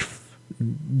 Your wife.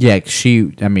 Yeah, she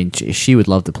would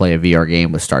love to play a VR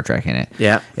game with Star Trek in it.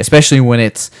 Yeah. Especially when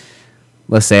it's,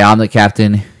 let's say I'm the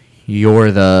captain,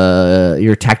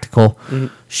 you're tactical,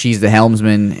 she's the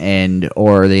helmsman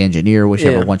or the engineer,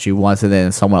 whichever one she wants, and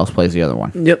then someone else plays the other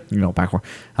one. Yep. Backward.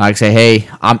 I can say, hey,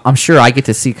 I'm sure I get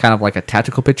to see kind of like a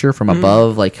tactical picture from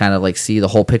above, like kind of like see the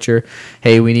whole picture.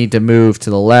 Hey, we need to move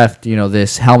to the left.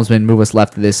 This helmsman move us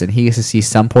left to this, and he gets to see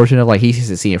some portion of he gets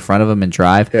to see in front of him and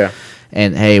drive. Yeah.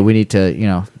 And hey, we need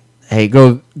to, hey,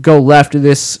 go left to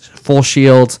this, full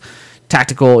shields,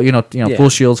 tactical, full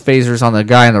shields, phasers on the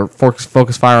guy on the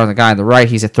focus fire on the guy on the right.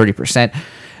 He's at 30%.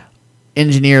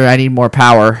 Engineer, I need more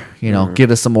power.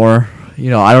 Give us some more.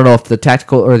 I don't know if the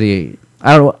tactical or I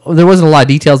don't know. There wasn't a lot of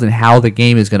details in how the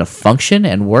game is going to function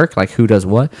and work, like who does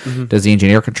what. Does the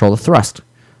engineer control the thrust?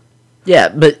 Yeah,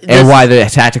 but And why the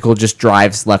tactical just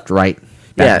drives left, right,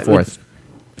 back and forth.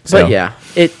 But yeah,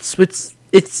 it's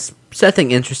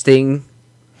something interesting.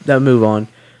 That move on.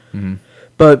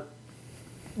 But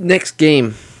next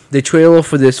game, the trailer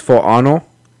for this For Honor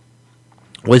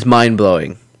was mind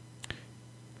blowing.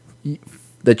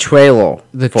 The trailer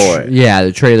for it. Yeah,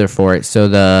 the trailer for it. So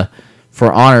the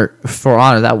For Honor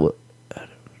that was. I'm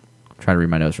trying to read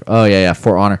my notes. Oh yeah,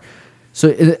 For Honor. So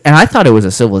and I thought it was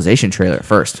a Civilization trailer at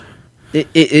first.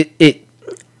 It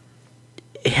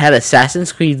had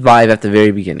Assassin's Creed vibe at the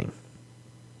very beginning.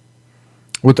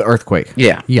 With the earthquake.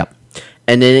 Yeah. Yep.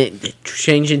 And then it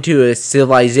changed into a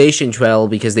Civilization trailer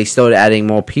because they started adding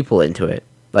more people into it,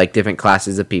 like different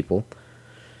classes of people.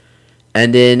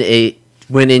 And then it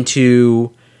went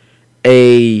into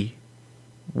a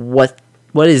what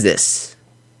is this?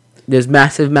 There's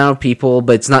massive amount of people,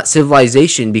 but it's not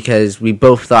Civilization because we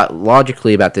both thought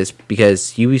logically about this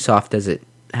because Ubisoft doesn't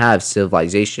have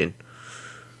Civilization.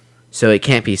 So it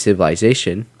can't be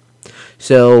Civilization.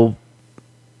 So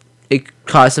it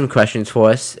caused some questions for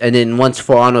us. And then once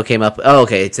For Honor came up,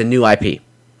 okay, it's a new IP.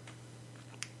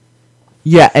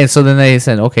 Yeah, and so then they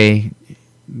said, okay,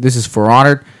 this is For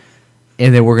Honor,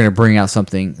 and then we're going to bring out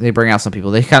something. They bring out some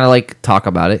people. They kind of like talk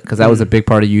about it because that was a big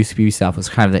part of Ubisoft was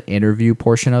kind of the interview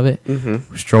portion of it.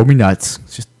 Which drove me nuts.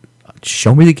 Just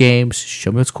show me the games.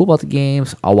 Show me what's cool about the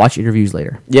games. I'll watch interviews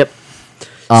later. Yep.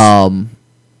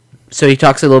 So he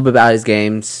talks a little bit about his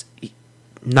games.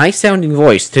 Nice sounding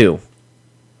voice too.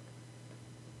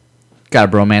 Got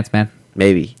a bromance, man.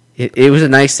 Maybe it was a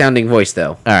nice sounding voice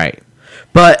though. All right.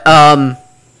 But God,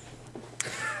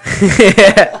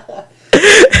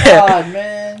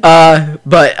 man.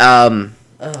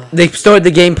 They started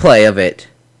the gameplay of it,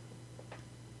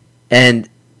 and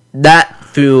that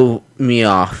threw me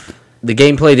off the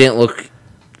gameplay didn't look.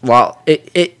 Well,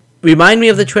 it reminded me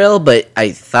of the trail, but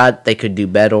I thought they could do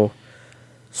better.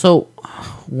 So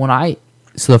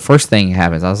the first thing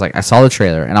happens, I was like, I saw the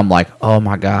trailer and I'm like, oh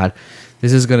my god,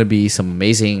 this is gonna be some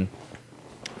amazing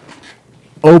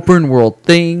open world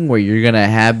thing where you're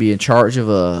gonna be in charge of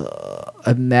a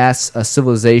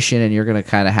civilization, and you're gonna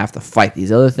kind of have to fight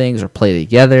these other things or play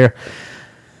together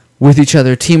with each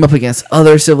other, team up against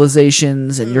other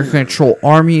civilizations, and you're going to control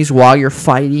armies while you're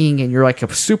fighting, and you're like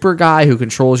a super guy who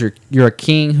controls you're a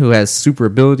king who has super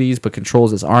abilities but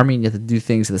controls his army, and you have to do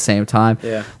things at the same time.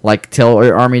 Yeah. Like tell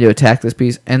your army to attack this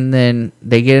piece, and then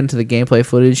they get into the gameplay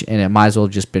footage, and it might as well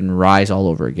have just been Rise all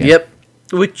over again. Yep,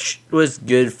 which was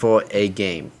good for a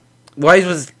game. Rise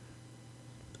was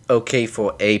okay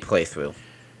for a playthrough.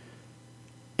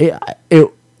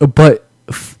 But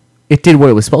it did what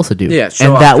it was supposed to do. Yeah, show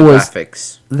and off that the was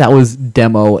graphics. That was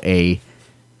demo a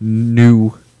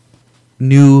new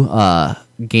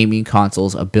gaming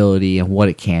console's ability and what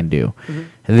it can do. Mm-hmm.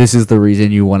 And this is the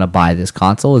reason you want to buy this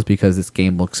console, is because this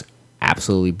game looks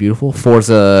absolutely beautiful.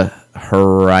 Forza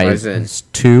Horizon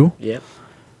 2. Yep.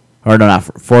 Or no, not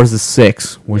Forza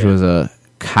 6, which was a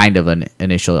kind of an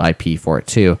initial IP for it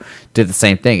too. Did the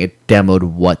same thing. It demoed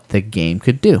what the game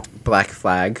could do. Black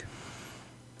Flag.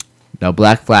 No,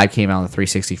 Black Flag came out on the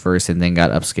 360 first and then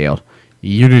got upscaled.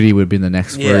 Unity would be the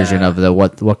next version of the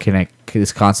what can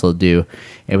this console do,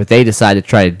 but they decided to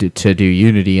try to do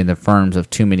Unity in the terms of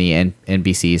too many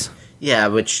NPCs. Yeah,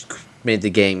 which made the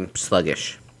game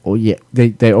sluggish. Oh yeah,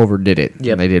 they overdid it.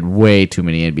 Yep. They did way too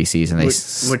many NPCs, and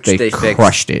they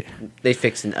crushed it. They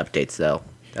fixed in updates though.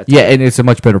 That's and it's a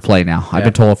much better play now. Yeah. I've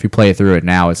been told if you play through it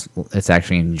now, it's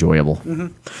actually enjoyable. Mm-hmm.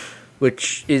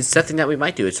 Which is something that we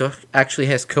might do. It actually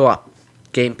has co-op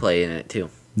gameplay in it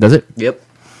too. Does it? Yep.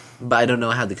 But I don't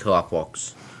know how the co-op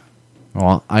works.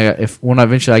 Well, when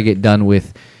eventually I get done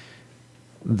with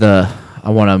I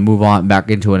want to move on back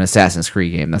into an Assassin's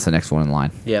Creed game. That's the next one in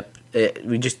line. Yep.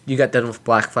 You got done with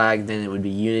Black Flag, then it would be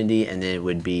Unity, and then it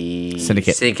would be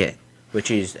Syndicate, which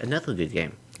is another good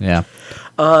game. Yeah.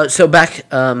 So back.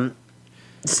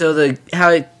 So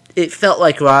it felt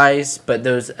like Rise, but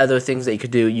there's other things that you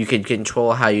could do. You could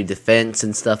control how you defend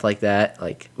and stuff like that,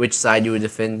 like which side you were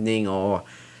defending or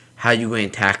how you going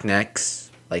to attack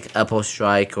next, like up or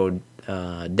strike or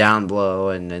down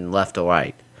blow and then left or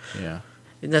right. Yeah.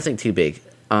 Nothing too big.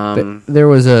 There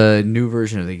was a new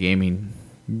version of the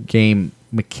game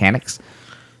mechanics.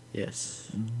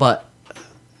 Yes. But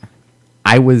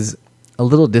I was a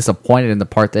little disappointed in the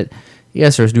part that,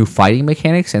 yes, there's new fighting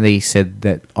mechanics, and they said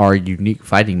that are unique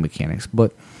fighting mechanics,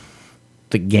 but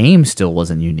the game still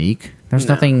wasn't unique. There's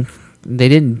nothing. They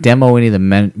didn't demo any of the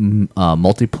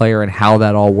multiplayer and how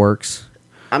that all works.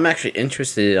 I'm actually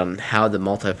interested on how the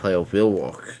multiplayer will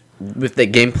work with the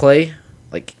gameplay.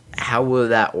 Like, how will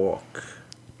that work?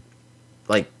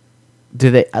 Like,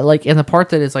 do they like in the part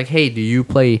that it's like, hey, do you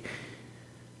play?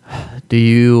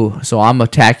 So I'm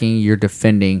attacking, you're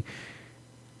defending.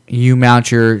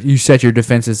 You set your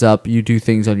defenses up. You do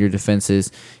things on your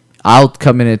defenses. I'll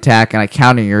come in and attack, and I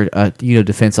counter your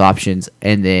defense options.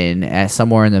 And then at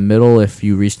somewhere in the middle, if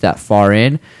you reach that far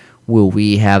in, will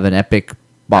we have an epic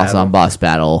boss on boss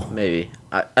battle? Maybe.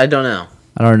 I don't know.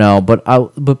 I don't know, but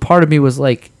part of me was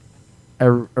like,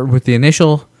 with the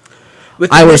initial.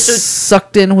 I was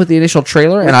sucked in with the initial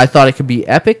trailer, and I thought it could be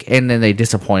epic, and then they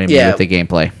disappointed me with the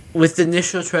gameplay. With the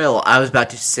initial trailer, I was about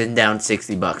to send down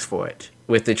 $60 for it.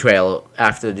 With the trailer,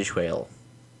 after the trailer,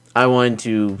 I wanted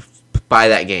to buy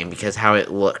that game because how it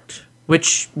looked,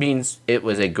 which means it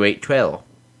was a great trailer.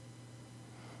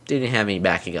 Didn't have any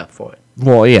backing up for it.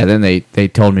 Well, yeah, then they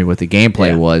told me what the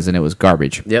gameplay was, and it was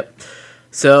garbage. Yep.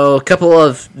 So a couple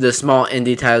of the small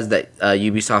indie titles that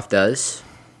Ubisoft does.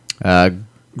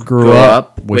 Grow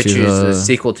Up, which is a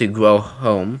sequel to Grow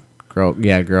Home. Grow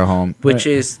Home. Which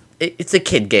is it's a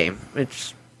kid game.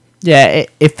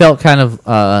 It felt kind of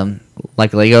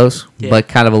like Legos, but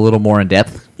kind of a little more in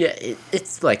depth. Yeah,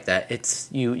 it's like that. It's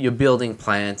you're building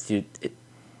plants.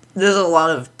 There's a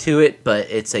lot to it, but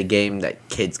it's a game that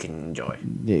kids can enjoy.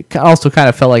 It also kind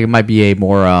of felt like it might be a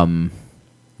more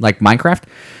like Minecraft,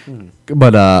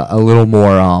 but a little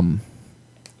more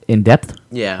in depth.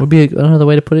 Yeah, would be another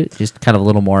way to put it. Just kind of a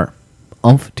little more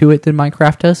oomph to it than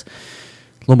Minecraft does.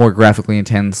 A little more graphically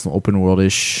intense, open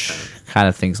world-ish kind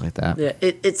of things like that. Yeah,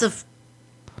 it's a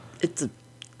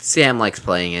Sam likes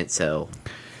playing it, so.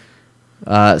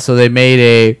 So they made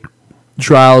a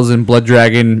Trials and Blood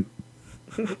Dragon.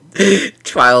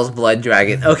 Trials Blood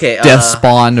Dragon. Okay. Death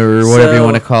Spawn or whatever you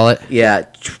want to call it. Yeah.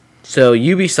 So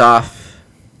Ubisoft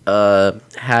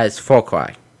has Far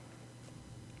Cry.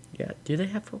 Yeah. Do they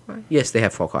have Far Cry? Yes, they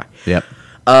have Far Cry. Yep.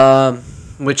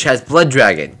 which has Blood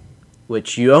Dragon,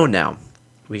 which you own now.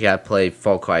 We gotta play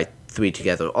Far Cry 3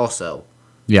 together also.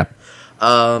 Yeah.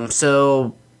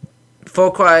 So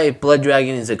Far Cry Blood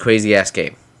Dragon is a crazy ass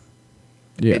game.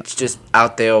 Yeah. It's just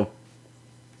out there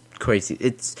crazy.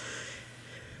 It's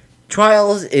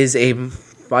Trials is a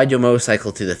ride your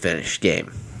motorcycle to the finish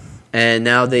game. And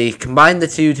now they combined the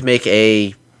two to make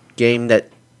a game that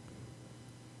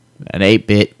An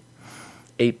 8-bit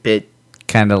 8-bit.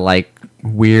 kind of like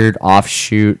weird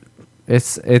offshoot.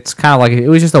 It's kind of like it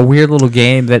was just a weird little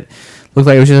game that looked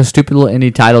like it was just a stupid little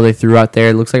indie title they threw out there.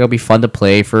 It looks like it'll be fun to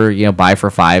play for, buy for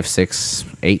 $5,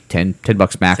 $6, $8,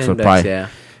 $10 max. $10, Probably. yeah.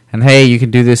 And hey, you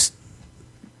can do this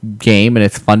game and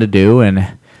it's fun to do. And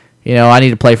I need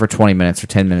to play for 20 minutes or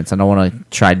 10 minutes. I don't want to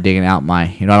try digging out my.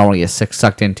 I don't want to get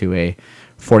sucked into a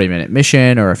 40-minute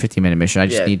mission or a 50-minute mission. I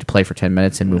just need to play for 10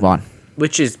 minutes and move on.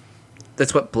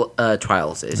 That's what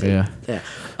Trials is. Yeah.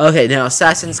 Okay, now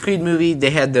Assassin's Creed movie, they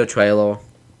had their trailer,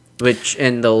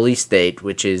 and the release date,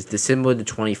 which is December the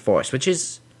 24th, which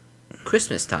is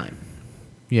Christmas time.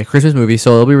 Yeah, Christmas movie,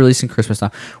 so they'll be releasing Christmas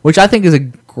time, which I think is a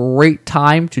great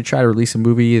time to try to release a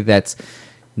movie that's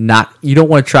not. You don't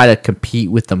want to try to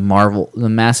compete with the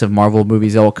massive Marvel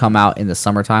movies that will come out in the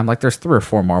summertime. Like there's 3 or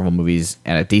 4 Marvel movies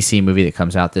and a DC movie that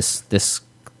comes out this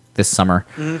summer.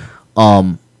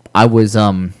 Mm-hmm. I was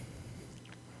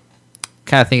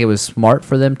kind of think it was smart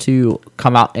for them to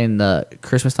come out in the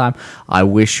Christmas time. I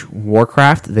wish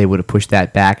Warcraft they would have pushed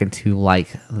that back into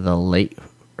like the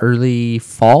early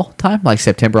fall time, like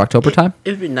September, October time.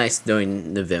 It would be nice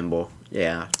during November.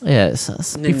 Yeah.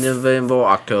 Yes. November,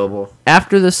 October.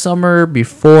 After the summer,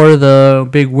 before the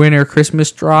big winter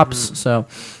Christmas drops. Mm. So,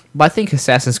 but I think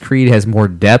Assassin's Creed has more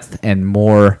depth and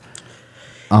more.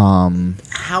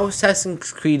 How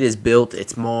Assassin's Creed is built,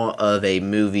 it's more of a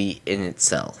movie in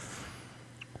itself.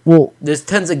 Well, there's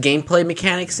tons of gameplay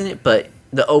mechanics in it, but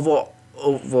the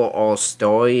overall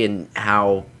story and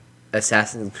how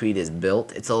Assassin's Creed is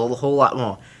built, it's a whole lot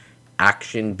more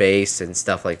action-based and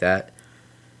stuff like that.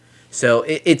 So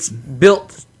it's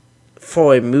built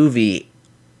for a movie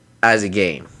as a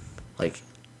game, like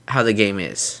how the game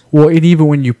is. Well, and even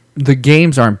when the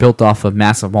games aren't built off of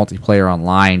massive multiplayer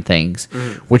online things,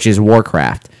 which is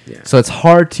Warcraft. Yeah. So it's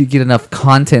hard to get enough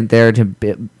content there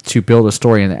to build a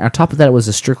story in there. On top of that, it was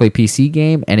a strictly PC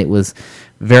game, and it was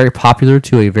very popular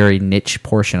to a very niche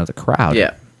portion of the crowd.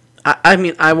 Yeah. I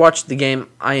mean, I watched the game.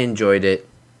 I enjoyed it.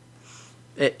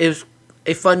 It was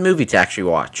a fun movie to actually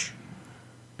watch.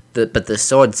 But the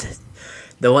swords...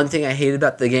 The one thing I hated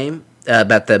about the game,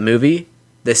 about the movie,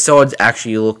 the swords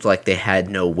actually looked like they had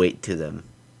no weight to them.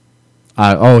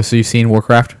 So you've seen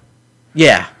Warcraft?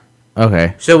 Yeah.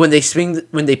 Okay. So when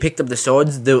they picked up the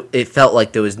swords, it felt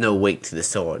like there was no weight to the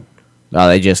sword.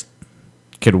 They just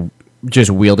could just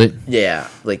wield it. Yeah,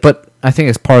 But I think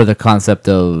it's part of the concept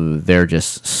of they're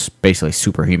just basically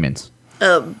superhumans.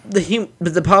 But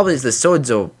the problem is the swords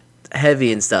are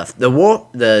heavy and stuff. The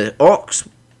orcs,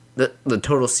 the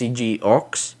total CG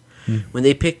orcs, when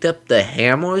they picked up the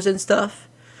hammers and stuff,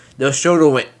 their shoulder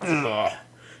went. Ugh.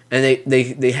 And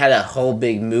they had a whole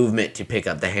big movement to pick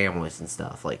up the hammers and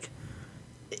stuff. Like,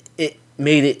 it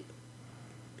made it...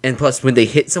 And plus, when they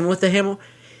hit someone with the hammer,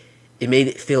 it made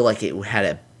it feel like it had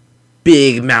a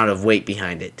big amount of weight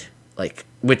behind it. Like,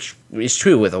 which is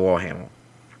true with a warhammer.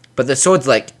 But the sword's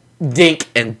like, dink,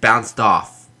 and bounced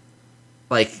off.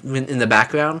 Like, in the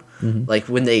background. Mm-hmm. Like,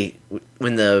 when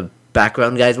the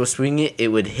background guys were swinging it, it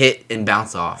would hit and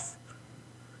bounce off.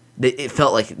 It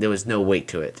felt like there was no weight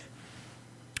to it.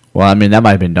 Well, I mean, that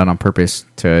might have been done on purpose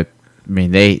to... I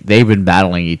mean, they've been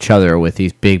battling each other with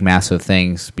these big, massive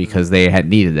things because they had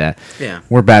needed that. Yeah.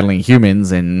 We're battling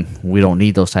humans, and we don't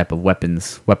need those type of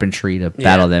weaponry to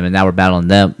battle them, and now we're battling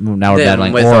them. Now we're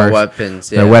battling with orcs. Our weapons.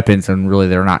 Yeah. Their weapons, and really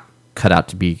they're not cut out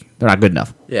to be... They're not good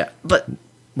enough. Yeah, but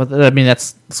I mean,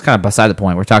 that's kind of beside the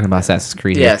point. We're talking about Assassin's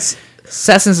Creed here. Yes.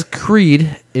 Assassin's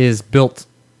Creed is built...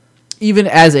 Even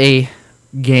as a...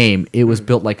 game, it was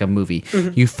built like a movie.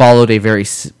 Mm-hmm. You followed a very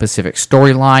specific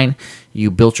storyline. You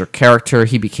built your character.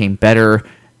 He became better,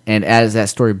 and as that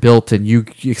story built, and you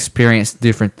experienced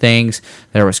different things,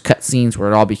 there was cutscenes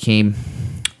where it all became,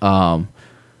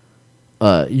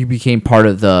 you became part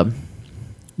of the.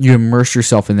 You immersed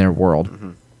yourself in their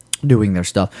world, doing their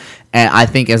stuff, and I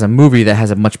think as a movie that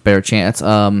has a much better chance.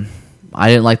 I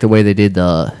didn't like the way they did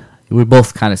the. We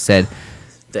both kind of said.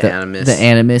 The Animus. The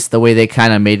Animus, the way they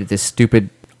kind of made it this stupid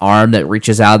arm that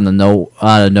reaches out in out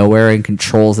of nowhere and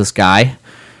controls this guy,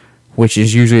 which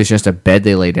is usually just a bed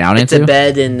they lay down into. It's a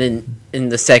bed, and then in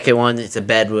the second one, it's a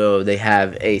bed where they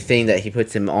have a thing that he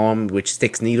puts in the arm, which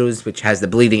sticks needles, which has the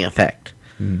bleeding effect.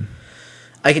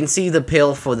 I can see the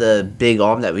appeal for the big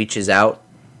arm that reaches out,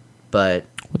 but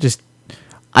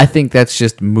I think that's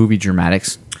just movie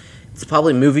dramatics. it's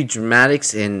probably movie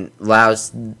dramatics and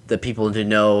allows the people to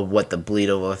know what the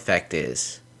bleed over effect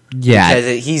is. Yeah,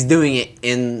 Because he's doing it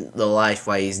in the life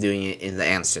while he's doing it in the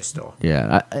ancestor.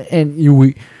 yeah, and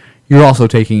you're also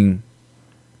taking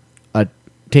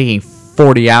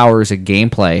 40 hours of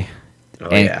gameplay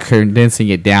and condensing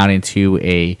it down into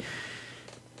a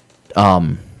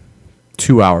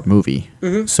 2-hour movie.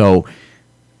 Mm-hmm. So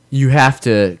you have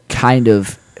to kind of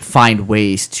find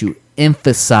ways to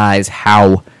emphasize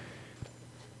how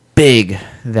big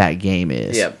that game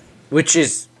is. Yeah, which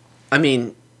is, I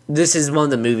mean, this is one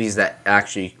of the movies that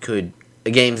actually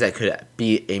games that could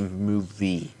be a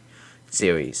movie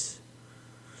series.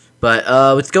 But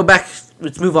let's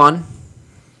move on.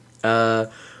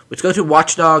 Let's go to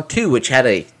Watch Dogs 2, which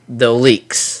had the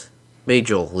leaks,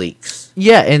 major leaks.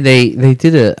 Yeah, and they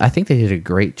I think they did a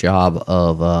great job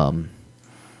of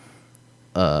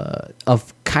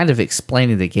kind of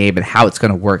explaining the game and how it's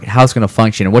going to work, how it's going to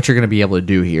function, and what you're going to be able to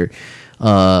do here.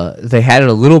 They had it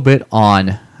a little bit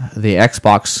on the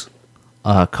Xbox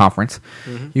conference.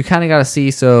 Mm-hmm. You kind of got to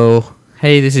see. So,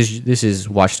 hey, this is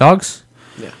Watch Dogs.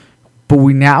 Yeah. But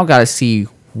we now got to see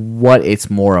what it's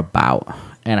more about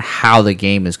and how the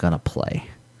game is going to play.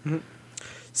 Mm-hmm.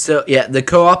 So yeah, the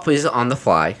co-op is on the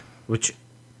fly, which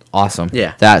awesome.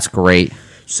 Yeah, that's great.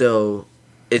 So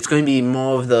it's going to be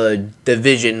more of the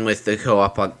Division with the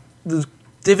co-op on. The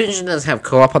Division doesn't have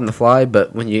co-op on the fly,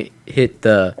 but when you hit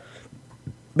the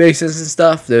bases and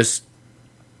stuff, you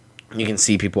can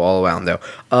see people all around though.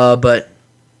 But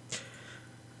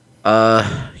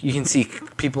you can see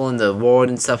people in the world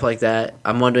and stuff like that.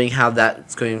 I'm wondering how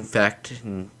that's going to affect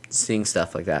and seeing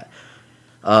stuff like that.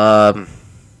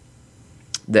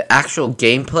 The actual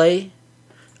gameplay,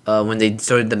 when they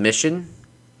started the mission,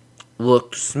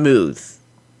 looked smooth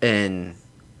and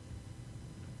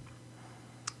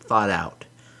thought out.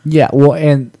 Yeah, well,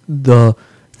 and we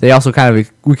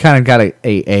kind of got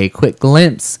a quick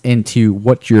glimpse into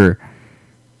what your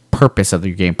purpose of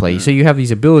your gameplay. So you have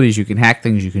these abilities, you can hack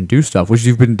things, you can do stuff, which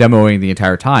you've been demoing the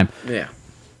entire time. Yeah.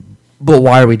 But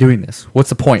why are we doing this? What's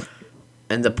the point?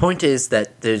 And the point is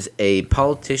that there's a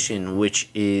politician which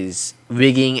is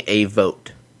rigging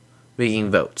votes.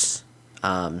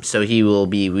 So he will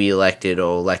be reelected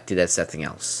or elected as something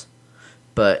else.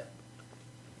 But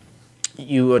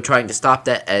you are trying to stop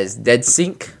that as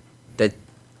DeadSync.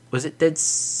 Was it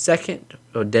DeadSecond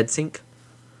or DeadSync?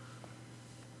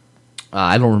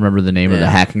 I don't remember the name of the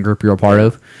hacking group you're a part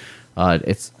of.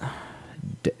 It's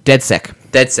DeadSec.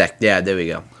 DeadSec, yeah, there we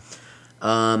go.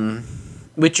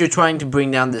 Which you're trying to bring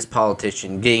down this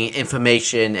politician, getting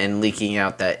information and leaking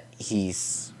out that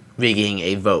he's rigging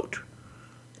a vote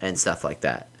and stuff like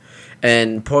that.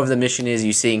 And part of the mission is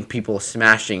you seeing people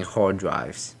smashing hard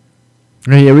drives.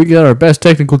 Yeah, we got our best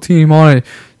technical team on it,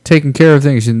 taking care of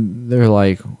things, and they're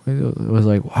like, it was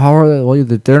like, how are they? Well,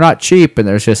 they're not cheap, and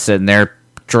they're just sitting there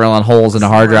drilling holes into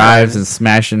hard drives and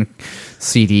smashing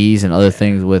CDs and other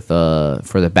things with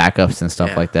for the backups and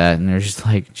stuff like that, and they're just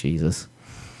like, Jesus.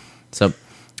 So,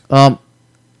 during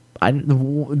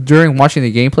watching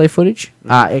the gameplay footage,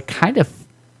 it kind of,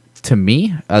 to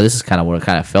me, this is kind of what it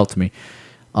kind of felt to me.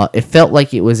 It felt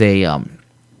like it was a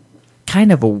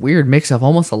kind of a weird mix of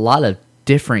almost a lot of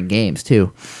different games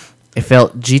too. It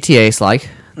felt GTA-like.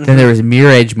 Mm-hmm. Then there was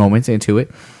Mirror Edge moments into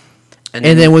it, and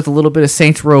then with a little bit of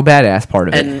Saints Row badass part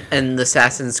of it, and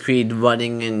Assassin's Creed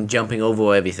running and jumping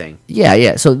over everything.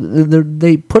 Yeah. So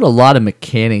they put a lot of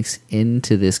mechanics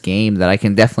into this game that I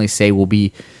can definitely say will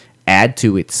add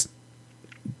to its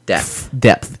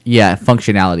depth. Yeah,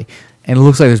 functionality. And it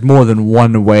looks like there's more than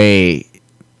one way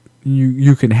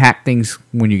you can hack things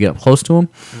when you get up close to them.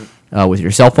 With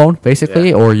your cell phone,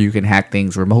 basically, or you can hack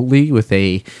things remotely with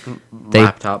a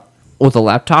laptop. With a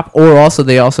laptop, or also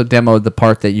they also demoed the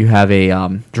part that you have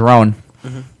a drone,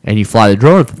 and you fly the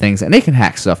drone with the things, and they can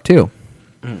hack stuff too.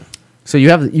 So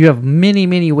you have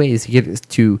many ways to get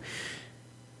to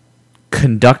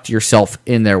conduct yourself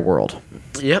in their world.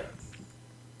 Yep.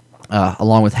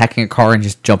 Along with hacking a car and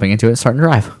just jumping into it and starting to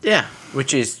drive. Yeah,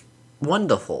 which is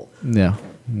wonderful. Yeah,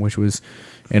 which was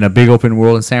in a big open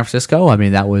world in San Francisco. I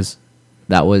mean, that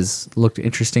looked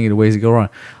interesting in ways to go wrong.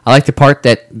 I like the part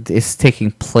that is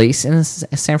taking place in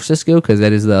San Francisco because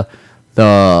that is the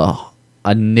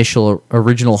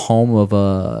original home of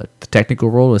the technical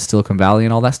world with Silicon Valley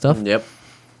and all that stuff. Yep.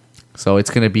 So it's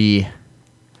going to be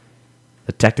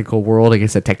the technical world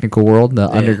against the technical world, the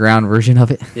underground version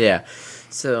of it. Yeah.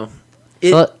 So,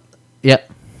 I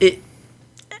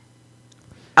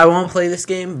want to play this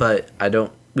game, but I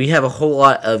don't. We have a whole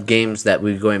lot of games that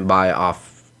we're going to buy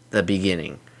off the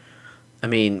beginning. I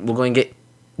mean, we're going to get.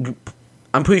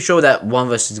 I'm pretty sure that one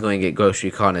of us is going to get Ghost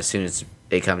Recon as soon as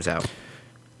it comes out.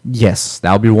 Yes,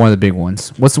 that'll be one of the big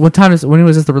ones. When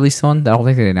was this the release on? I don't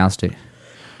think they announced it.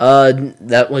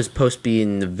 That was supposed to be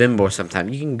in November or sometime.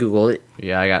 You can Google it.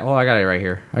 Yeah, I got it right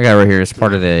here. It's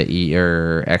part of the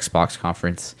Xbox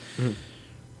conference. Mm-hmm.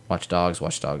 Watch Dogs.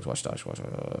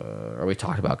 Or we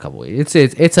talked about a couple weeks.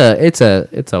 It's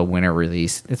a winter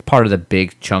release. It's part of the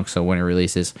big chunks of winter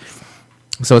releases.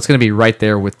 So it's going to be right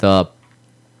there with the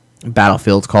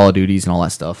Battlefields, Call of Duties, and all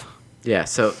that stuff. Yeah,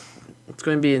 so it's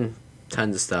going to be in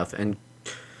tons of stuff, and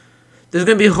there's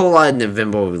going to be a whole lot of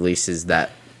November releases that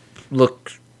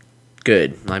look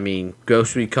good. I mean,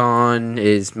 Ghost Recon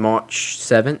is March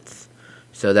 7th,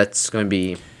 so that's going to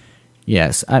be...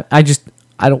 Yes, I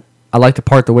like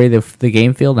the way the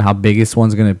game feels and how big this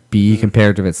one's going to be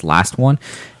compared to its last one.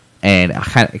 And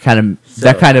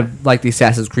kind of like the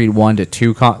Assassin's Creed 1 to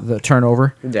 2 the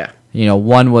turnover. Yeah. You know,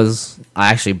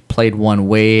 I actually played 1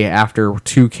 way after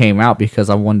 2 came out because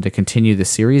I wanted to continue the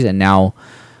series, and now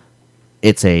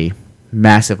it's a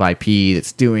massive IP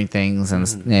that's doing things, and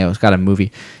it's got a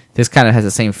movie. This kind of has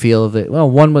the same feel of it. Well,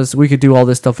 1 was we could do all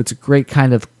this stuff. It's a great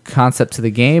kind of concept to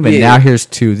the game, and now here's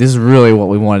 2. This is really what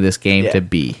we wanted this game to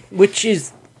be. Which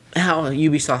is how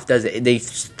Ubisoft does it. They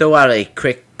throw out a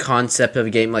quick concept of a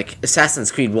game like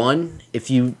Assassin's Creed 1.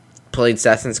 If you played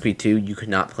Assassin's Creed 2, you could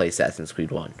not play Assassin's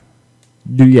Creed 1.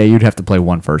 Yeah, you'd have to play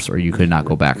 1 first, or you could not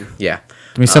go back. Yeah.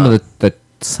 I mean, some of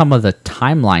the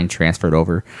timeline transferred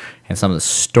over, and some of the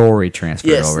story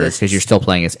transferred over because you're still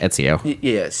playing as Ezio.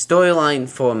 Yeah, storyline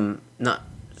from not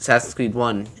Assassin's Creed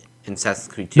 1 and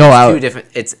Assassin's Creed 2. No, two different.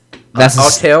 It's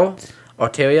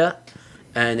Arteria,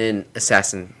 and then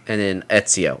Assassin, and then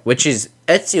Ezio.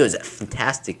 Ezio is a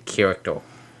fantastic character,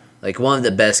 like one of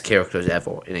the best characters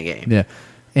ever in a game. Yeah.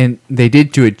 And they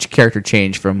did do a character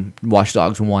change from Watch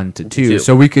Dogs 1 to 2,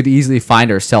 so we could easily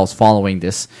find ourselves following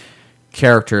this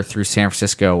character through San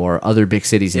Francisco or other big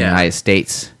cities in the United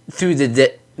States. Through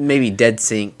the maybe Dead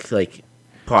Sync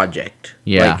project.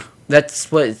 Yeah. Like,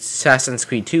 that's what Assassin's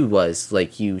Creed 2 was.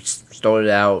 Like, you started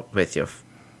out with your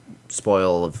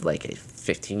spoil of like a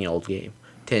 15-year-old game.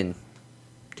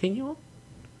 10-year-old?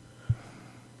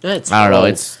 I don't know.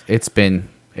 It's been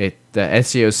the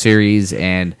Ezio series,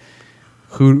 and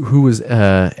who was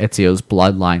Ezio's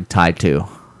bloodline tied to?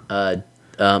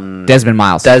 Desmond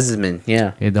Miles. Desmond,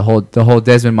 yeah. The whole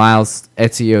Desmond Miles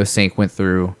Ezio sync went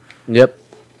through. Yep.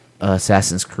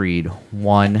 Assassin's Creed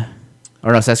 1,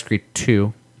 or no, Assassin's Creed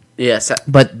 2. Yes,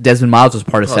 but Desmond Miles was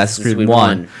part of Assassin's Creed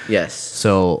 1. Yes.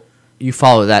 So you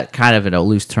follow that kind of in a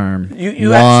loose term. You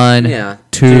 1,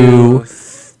 2,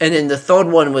 and then the third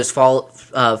one was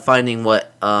finding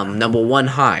what number 1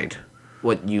 hide,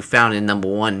 what you found in number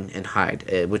 1 in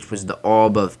hide, which was the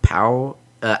Orb of Power,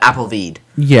 Appleveed.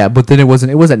 Yeah, but then it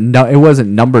wasn't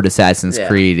numbered Assassin's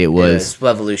Creed. It was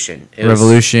Revolution.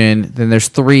 Revolution. Then there's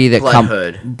 3 that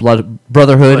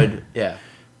Brotherhood. Yeah.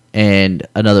 And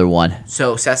another one.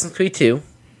 So Assassin's Creed 2,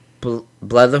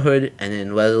 Brotherhood, and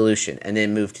then Revolution, and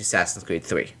then moved to Assassin's Creed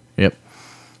 3. Yep.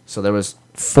 So there was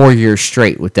 4 years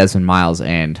straight with Desmond Miles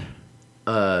and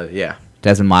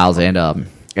Desmond Miles and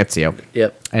Ezio.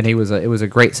 Yep. And it was a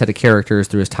great set of characters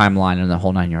through his timeline and the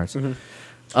whole 9 yards.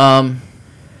 Mm-hmm.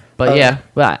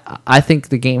 But I think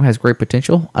the game has great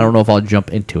potential. I don't know if I'll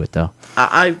jump into it though.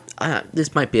 I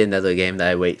this might be another game that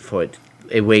I wait for it.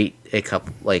 A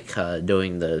couple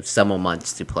during the summer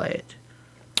months to play it.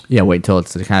 Yeah, wait until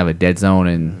it's kind of a dead zone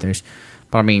and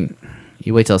but I mean,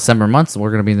 you wait till summer months and we're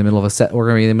gonna be in the middle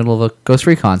of a Ghost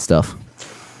Recon stuff.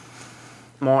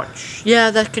 March.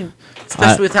 Yeah, that could,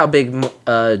 especially with how big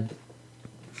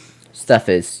stuff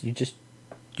is. You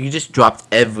just dropped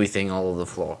everything all over the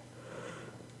floor.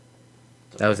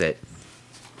 That was it.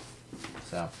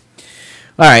 So, all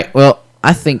right. Well,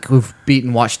 I think we've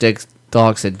beaten Watch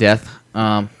Dogs to death.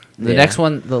 The next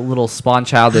one, the little Spawn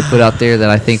Child they put out there that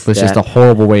I think was just a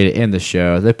horrible way to end the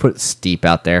show. They put Steep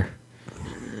out there.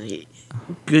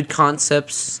 Good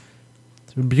concepts.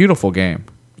 It's a beautiful game.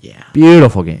 Yeah.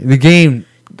 Beautiful game.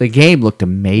 The game looked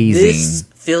amazing. This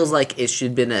feels like it should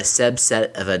have been a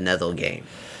subset of another game.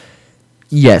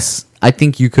 Yes. I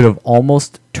think you could have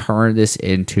almost turned this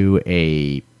into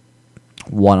a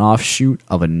one-off shoot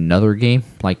of another game.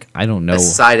 Like, I don't know. A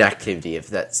side activity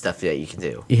of that stuff that you can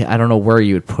do. Yeah, I don't know where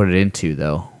you would put it into,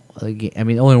 though. I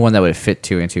mean, the only one that would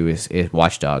fit into is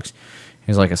Watch Dogs.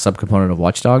 It's like a subcomponent of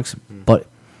Watch Dogs, but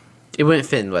it wouldn't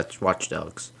fit in Watch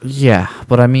Dogs. Yeah,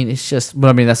 but I mean, that's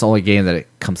the only game that it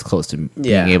comes close to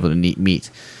being able to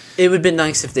meet. It would have been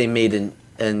nice if they made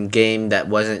a game that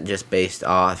wasn't just based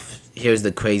off, here's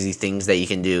the crazy things that you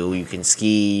can do. You can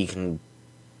ski, you can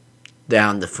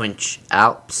down the French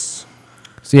Alps.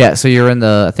 So you're in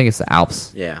I think it's the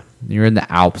Alps. Yeah. You're in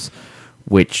the Alps,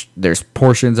 which there's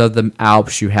portions of the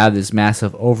Alps. You have this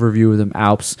massive overview of the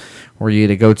Alps where you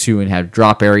get to go to and have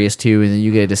drop areas too, and then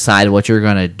you get to decide what you're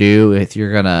going to do. If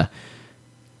you're going to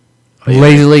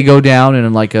lazily go down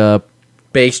in like a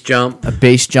base jump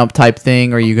type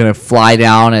thing, or are you going to fly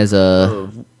down as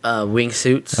a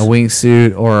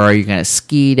wingsuit, or are you going to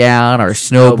ski down or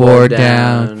snowboard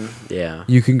down? Yeah.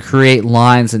 You can create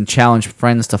lines and challenge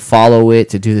friends to follow it,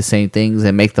 to do the same things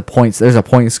and make the points. There's a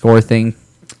point score thing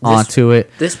onto it.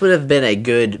 This would have been a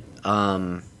good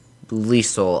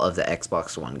Liesel of the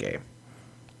Xbox One game.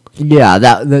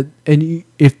 Yeah,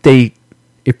 if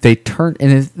they turn,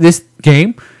 and this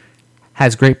game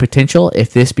has great potential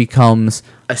if this becomes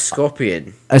a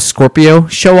Scorpio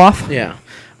show off. Yeah.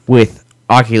 With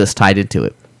Oculus tied into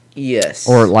it. Yes.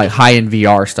 Or like high-end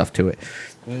VR stuff to it.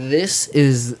 This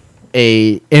is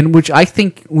and which I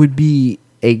think would be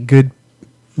a good,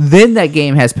 then that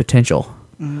game has potential.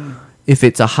 If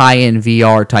it's a high-end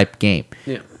VR type game.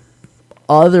 Yeah.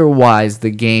 Otherwise, the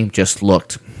game just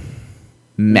looked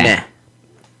meh.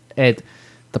 And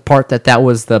the part that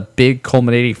was the big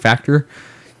culminating factor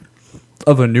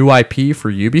of a new IP for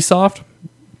Ubisoft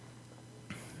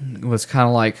was kind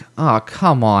of like, oh,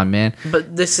 come on, man.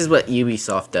 But this is what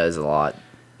Ubisoft does a lot.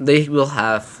 They will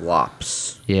have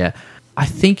flops. Yeah. I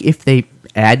think if they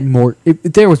add more, if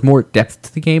there was more depth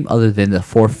to the game other than the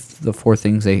four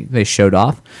things they showed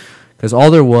off, because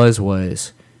all there was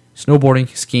snowboarding,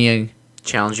 skiing,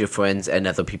 challenge your friends and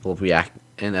other people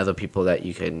that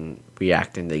you can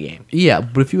react in the game. Yeah,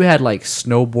 but if you had like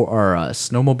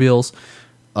snowmobiles,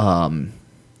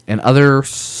 and other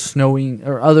snowing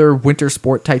or other winter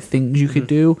sport type things you could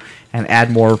do, and add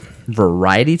more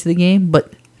variety to the game,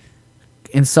 but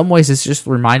in some ways it's just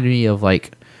reminded me of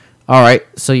like, all right,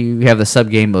 so you have the sub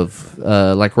game of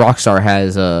like Rockstar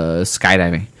has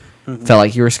skydiving. Felt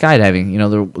like you were skydiving,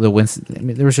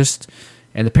 there was just,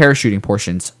 and the parachuting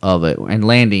portions of it and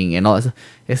landing and all that.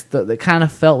 It kind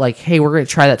of felt like, hey, we're going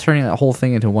to try that, turning that whole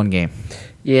thing into one game.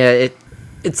 Yeah,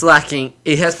 it's lacking.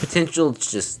 It has potential,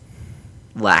 it's just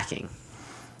lacking.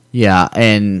 Yeah,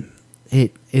 and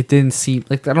it didn't seem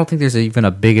like, I don't think there's even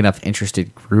a big enough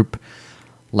interested group.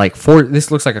 Like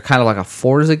this looks like a kind of like a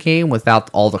Forza game without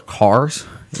all the cars,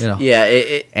 Yeah,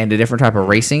 and a different type of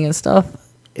racing and stuff.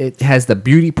 It has the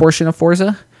beauty portion of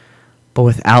Forza, but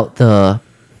without the.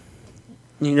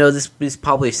 This is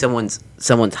probably someone's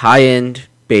high end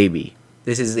baby.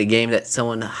 This is a game that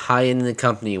someone high in the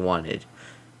company wanted.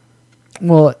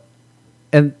 Well,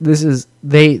 and this is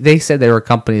they said they were a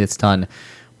company that's done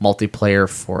multiplayer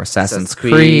for Assassin's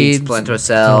Creed, Splinter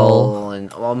Cell,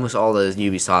 and almost all the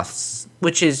Ubisofts,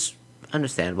 which is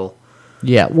understandable.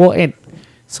 Yeah, well, and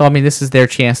so I mean, this is their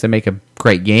chance to make a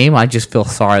great game. I just feel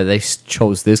sorry they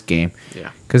chose this game.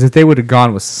 Yeah, because if they would have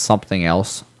gone with something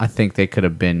else, I think they could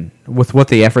have been, with what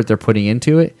the effort they're putting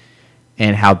into it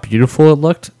and how beautiful it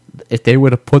looked. If they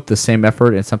would have put the same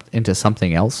effort into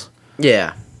something else,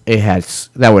 yeah,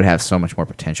 that would have so much more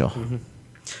potential. Mm-hmm.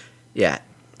 Yeah,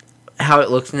 how it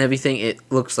looks and everything, it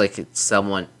looks like it's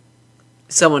someone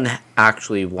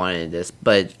actually wanted this,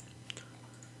 but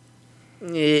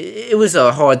it was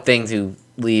a hard thing to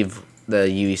leave the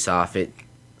Ubisoft.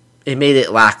 It made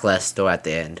it lackluster at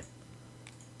the end.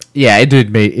 Yeah, it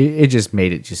did. It just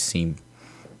made it just seem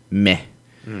meh,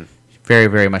 very,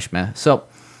 very much meh. So,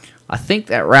 I think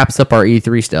that wraps up our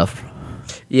E3 stuff.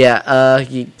 Yeah.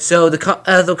 So the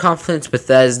conference,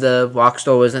 Bethesda,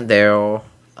 Rockstar wasn't there.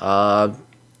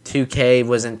 2K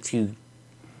wasn't too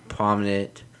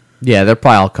prominent. Yeah, they'll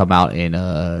probably all come out in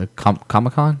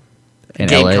Comic-Con in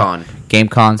GameCon. LA.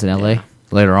 GameCons in LA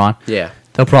later on. Yeah.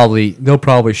 They'll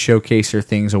probably showcase their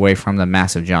things away from the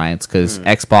massive giants, because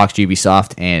Xbox,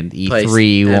 Ubisoft, and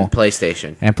E3 and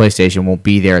PlayStation won't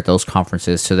be there at those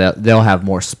conferences, so they'll have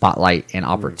more spotlight and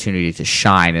opportunity to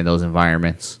shine in those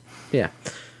environments. Yeah.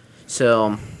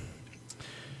 So,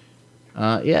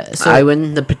 so I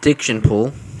win the prediction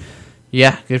pool.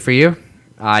 Yeah, good for you.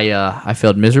 I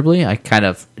failed miserably. I kind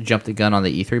of jumped the gun on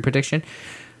the E3 prediction.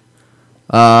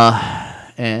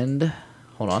 And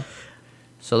hold on.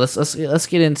 So let's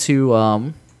get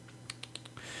into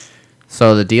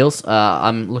so the deals.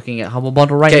 I'm looking at Humble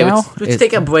Bundle right now. Let's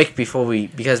take a break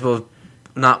because we're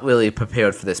not really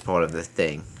prepared for this part of the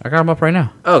thing. I got them up right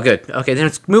now. Oh, good. Okay, then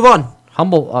let's move on.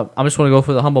 Humble. I'm just want to go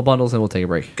for the Humble Bundles and we'll take a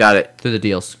break. Got it. Through the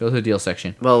deals. Go to the deals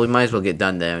section. Well, we might as well get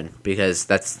done then because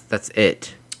that's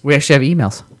it. We actually have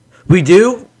emails. We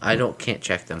do? Can't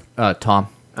check them. Tom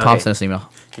Okay. sent us an email.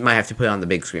 You might have to put it on the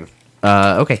big screen.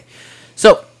 Okay.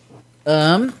 So,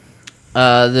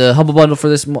 The Humble Bundle for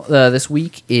this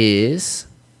week is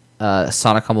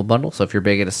Sonic Humble Bundle. So if you're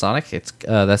big into Sonic, it's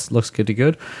that looks good to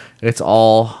good. It's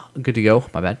all good to go.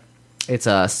 My bad. It's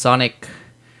Sonic,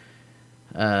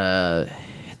 the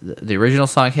original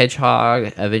Sonic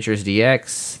Hedgehog, Adventures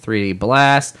DX, 3D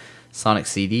Blast, Sonic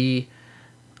CD,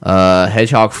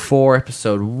 Hedgehog 4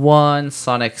 Episode 1,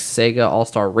 Sonic Sega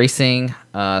All-Star Racing,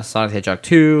 Sonic the Hedgehog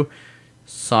 2,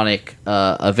 Sonic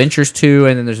Adventures 2,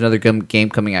 and then there's another game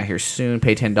coming out here soon.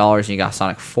 Pay $10 and you got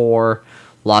Sonic 4,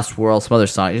 Lost World, some other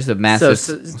Sonic. Just a massive.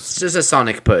 So it's just a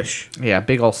Sonic push. Yeah,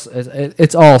 big all.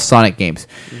 It's all Sonic games.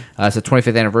 It's the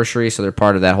 25th anniversary, so they're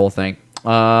part of that whole thing.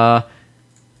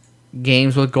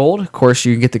 Games with gold. Of course,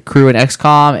 you can get the crew in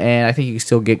XCOM, and I think you can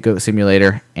still get Goat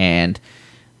Simulator and,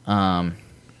 yeah,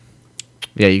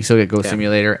 you can still get Goat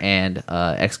Simulator and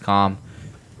XCOM.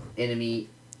 Enemy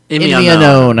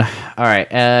Unknown. All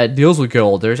right, deals with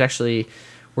gold. There's actually,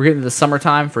 we're getting to the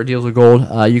summertime for deals with gold.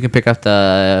 You can pick up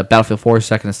the Battlefield 4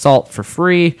 Second Assault for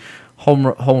free.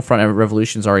 Homefront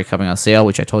Revolution is already coming on sale,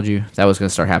 which I told you that was going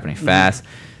to start happening fast.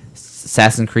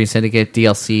 Assassin's Creed Syndicate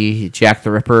DLC Jack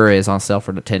the Ripper is on sale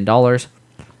for $10.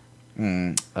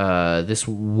 This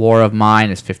War of Mine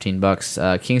is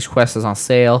 $15. King's Quest is on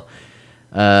sale.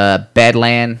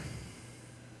 Badlands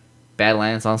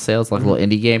on sale. It's like a little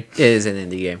indie game. It is an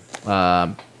indie game.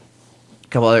 A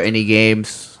couple other indie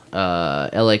games.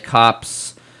 LA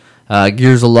Cops.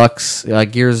 Gears Deluxe.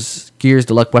 Gears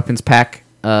Deluxe Weapons Pack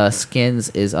skins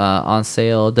is on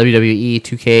sale. WWE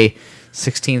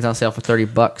 2K16 is on sale for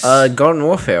 $30. Garden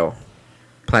Warfare.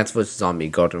 Plants vs. Zombie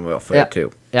Garden Warfare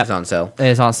 2 is on sale.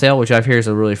 It's on sale, which I've heard is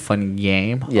a really fun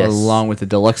game. Yes. Along with the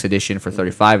deluxe edition for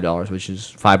 $35, which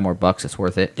is $5 more. It's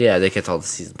worth it. Yeah, they get all the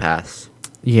season pass.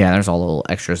 Yeah, there's all the little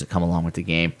extras that come along with the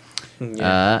game.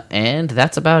 Yeah. And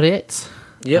that's about it.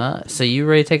 Yep. So you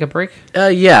ready to take a break?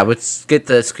 Yeah, let's get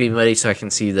the screen ready so I can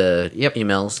see the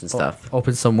emails and stuff.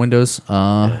 Open some windows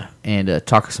and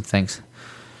talk some things.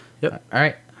 Yep. All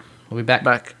right. We'll be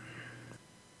back.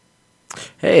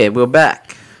 Hey, we're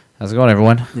back. How's it going,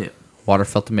 everyone? Yeah. Water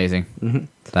felt amazing.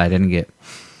 That I didn't get.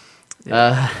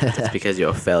 It's because you're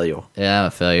a failure. Yeah, I'm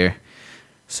a failure.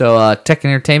 So, Tech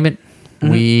and Entertainment.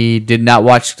 We did not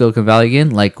watch Silicon Valley again,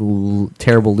 like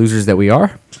terrible losers that we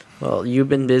are. Well, you've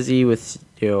been busy with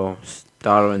your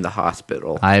daughter in the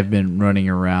hospital. I've been running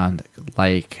around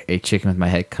like a chicken with my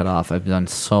head cut off. I've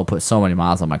put so many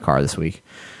miles on my car this week.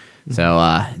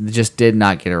 So, just did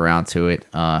not get around to it,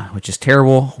 which is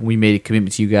terrible. We made a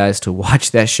commitment to you guys to watch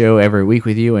that show every week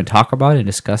with you and talk about it and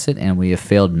discuss it, and we have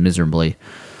failed miserably,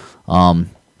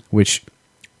 which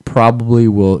probably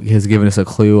has given us a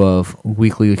clue of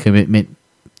weekly commitment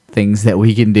things that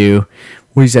we can do.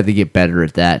 We just have to get better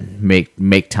at that,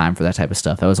 make time for that type of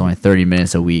stuff. That was only 30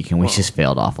 minutes a week, and we just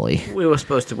failed awfully. We were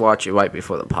supposed to watch it right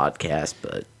before the podcast,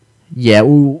 but yeah,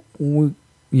 we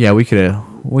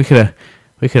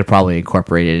could have probably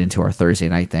incorporated it into our Thursday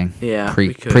night thing. Yeah,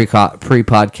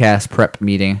 pre-podcast prep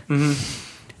meeting.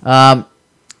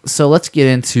 So let's get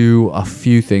into a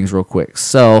few things real quick.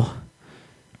 So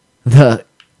the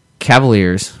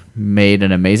Cavaliers made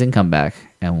an amazing comeback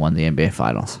and won the NBA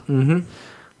Finals.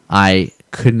 I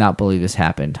could not believe this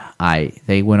happened.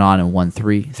 They went on and won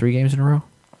three games in a row.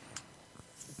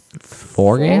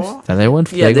 Four games? That they won?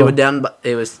 Yeah, they were down.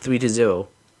 It was 3-0,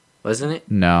 wasn't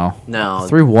it? No.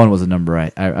 3-1 was the number. I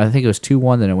think it was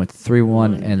 2-1. Then it went to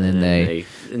 3-1, and then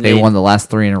they won the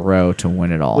last three in a row to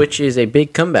win it all. Which is a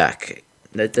big comeback.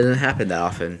 That doesn't happen that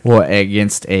often. Well,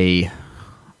 against an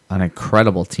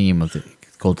incredible team of the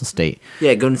Golden State.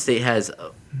 Yeah, Golden State has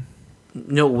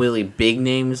no really big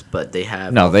names, but they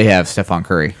have... No, they have Stephon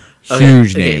Curry.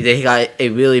 Huge name. They got a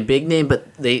really big name,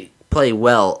 but they play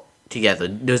well together.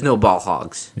 There's no ball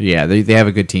hogs. Yeah, they have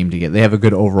a good team together. They have a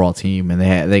good overall team, and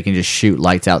they can just shoot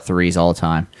lights out threes all the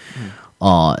time.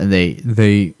 And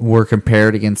they were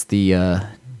compared against the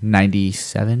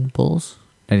 97 Bulls.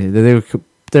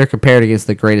 They're compared against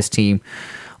the greatest team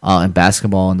in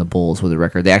basketball and the Bulls with a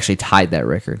record. They actually tied that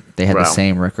record. They had the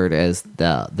same record as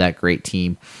that great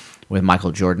team with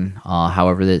Michael Jordan.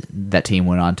 However, that team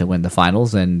went on to win the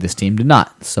finals, and this team did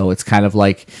not. So it's kind of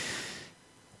like,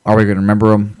 are we going to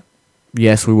remember them?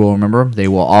 Yes, we will remember them. They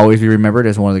will always be remembered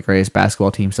as one of the greatest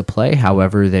basketball teams to play.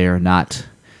 However, they are not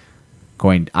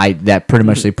going. That pretty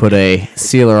much they put a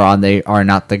sealer on. They are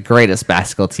not the greatest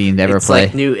basketball team to ever play.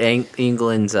 It's like New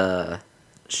England's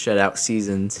shutout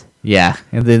seasons. Yeah,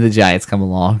 and then the Giants come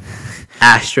along.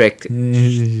 Asterisk.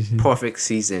 Perfect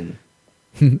season.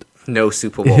 No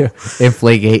Super Bowl.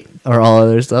 Inflategate or all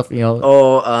other stuff,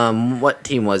 Oh, what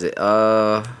team was it?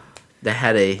 That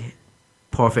had a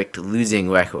perfect losing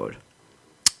record.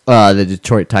 The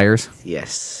Detroit Tigers.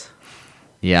 Yes.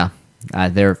 Yeah,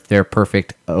 their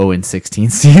perfect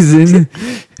 0-16 season.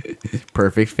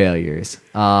 Perfect failures.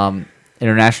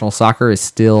 International soccer is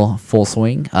still full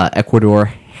swing. Ecuador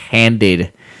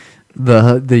handed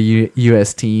the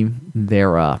U.S. team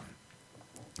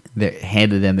they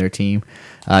handed them their team.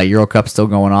 Euro Cup's still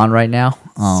going on right now.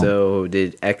 So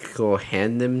did Ecuador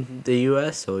hand them the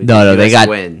U.S.? Or did No, the they US got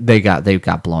win? they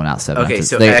got blown out 7-0. Okay,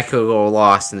 so Ecuador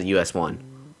lost and the U.S. won.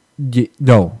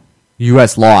 No,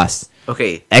 U.S. lost.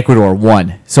 Okay. Ecuador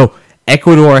won. So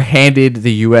Ecuador handed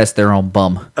the U.S. their own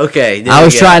bum. Okay. I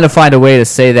was trying to find a way to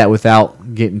say that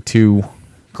without getting too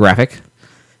graphic,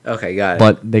 Okay, got it.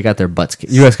 but they got their butts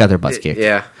kicked. U.S. got their butts kicked.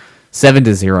 Yeah.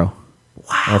 7-0. Wow.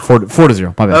 Or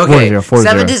 4-0. My bad. Okay.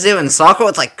 4-0. 7-0 in soccer.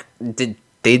 It's like, did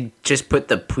they just put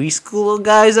the preschool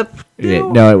guys up?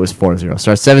 No, it was 4-0.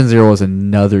 So 7-0 was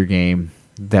another game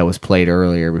that was played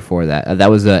earlier before that.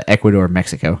 That was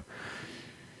Ecuador-Mexico.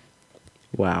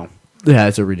 Wow. Yeah,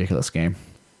 it's a ridiculous game.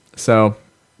 So,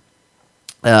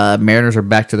 Mariners are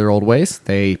back to their old ways.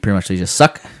 They pretty much just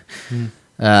suck.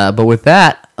 But with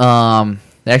that,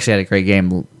 they actually had a great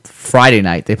game Friday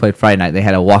night. They played Friday night. They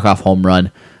had a walk-off home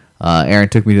run. Aaron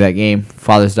took me to that game.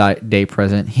 Father's Day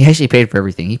present. He actually paid for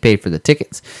everything. He paid for the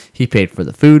tickets. He paid for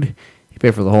the food. He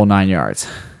paid for the whole 9 yards.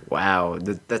 Wow.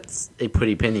 That's a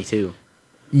pretty penny, too.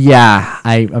 Yeah,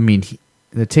 I mean,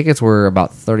 the tickets were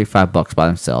about $35 by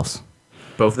themselves.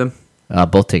 Both of them?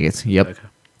 Both tickets. Yep.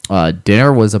 Okay.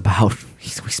 Dinner was about he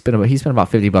spent about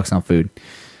 $50 on food.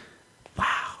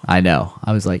 Wow. I know.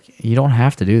 I was like, you don't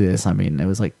have to do this. I mean, it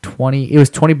was like 20. It was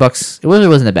 $20. It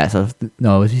wasn't that bad. So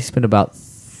no, he spent about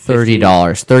 $30.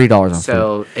 $30 on food.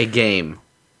 So a game.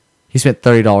 He spent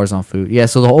 $30 on food. Yeah.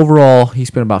 So the overall, he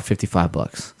spent about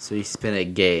 $55. So he spent a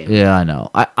game. Yeah, I know.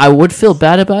 I would feel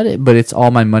bad about it, but it's all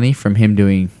my money from him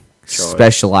doing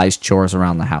specialized chores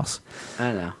around the house.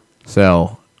 I know.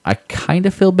 So I kind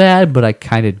of feel bad, but I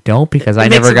kind of don't because It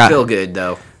makes him feel good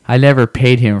though. I never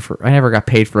got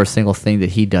paid for a single thing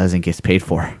that he does and gets paid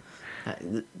for.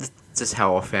 This is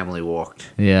how our family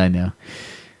walked. Yeah, I know.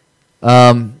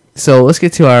 So let's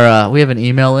get to our. We have an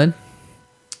email in.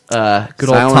 Good old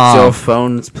Silence Tom. your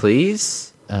phones,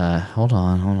 please. Hold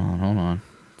on.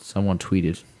 Someone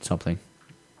tweeted something.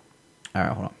 All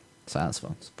right, hold on. Silence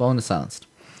phones. Phone is silenced.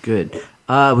 Good.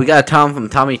 We got a Tom from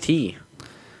Tommy T.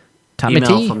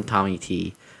 Email from Tommy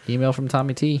T. Email from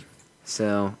Tommy T.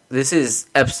 So this is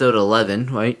episode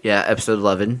 11, right? Yeah, episode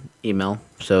 11 email.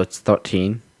 So it's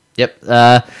 13.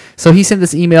 Yep. So he sent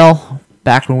this email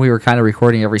back when we were kind of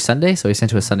recording every Sunday. So he sent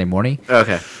to us Sunday morning.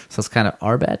 Okay. So it's kind of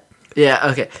our bad.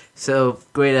 Yeah. Okay. So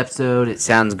great episode. It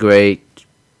sounds great,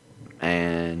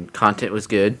 and content was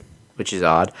good, which is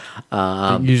odd.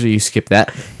 Usually you skip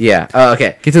that. Yeah.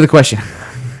 Okay. Get to the question.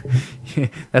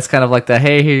 That's kind of like the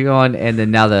hey, here you going, and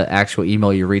then now the actual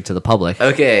email you read to the public.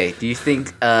 Okay. Do you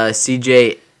think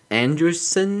C.J.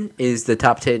 Anderson is the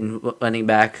top 10 running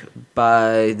back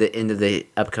by the end of the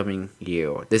upcoming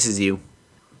year? This is you.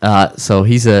 So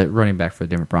he's a running back for the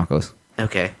Denver Broncos.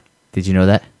 Okay. Did you know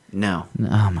that? No.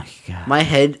 Oh my god. My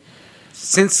head,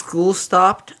 since school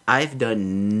stopped, I've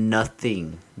done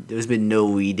nothing. There's been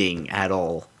no reading at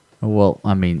all. Well,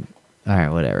 I mean, all right,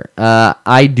 whatever.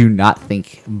 I do not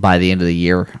think by the end of the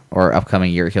year or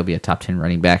upcoming year he'll be a top 10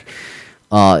 running back.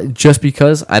 Just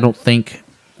because I don't think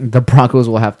the Broncos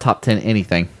will have top 10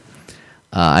 anything.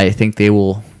 I think they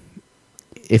will.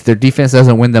 If their defense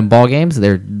doesn't win them ball games,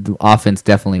 their offense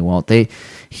definitely won't.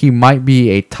 He might be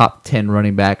a top 10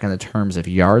 running back in the terms of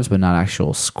yards, but not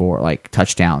actual score like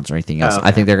touchdowns or anything else. Oh, okay.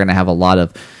 I think they're going to have a lot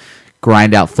of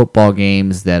grind out football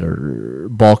games that are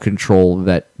ball control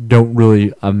that don't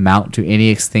really amount to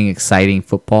anything exciting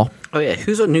football. Oh, yeah.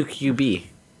 Who's a new QB?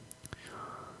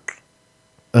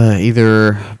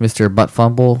 Either Mr. Butt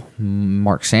Fumble,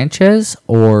 Mark Sanchez,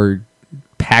 or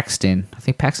Paxton. I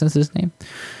think Paxton's his name.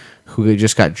 Who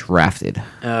just got drafted.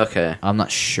 Okay. I'm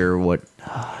not sure what.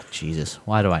 Oh, Jesus.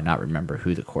 Why do I not remember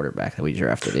who the quarterback that we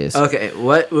drafted is? Okay.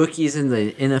 What rookies in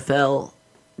the NFL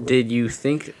did you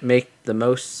think make the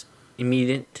most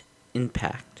immediate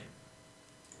impact?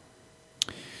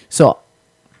 So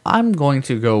I'm going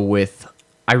to go with.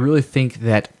 I really think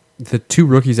that the two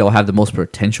rookies that will have the most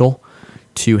potential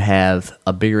to have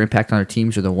a bigger impact on their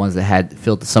teams are the ones that had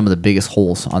filled some of the biggest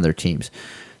holes on their teams.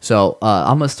 So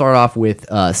I'm going to start off with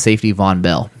safety Von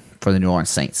Bell for the New Orleans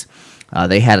Saints.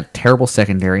 They had a terrible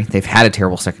secondary. They've had a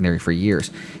terrible secondary for years.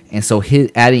 And so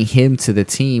adding him to the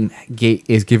team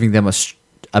is giving them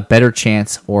a better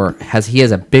chance, or he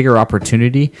has a bigger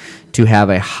opportunity to have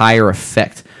a higher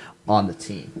effect on the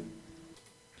team.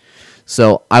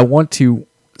 So I want to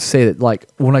say that, like,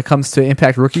 when it comes to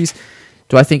impact rookies,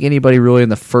 do I think anybody really in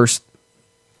the first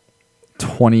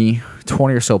 20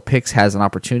 or so picks has an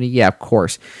opportunity, yeah, of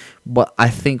course. But I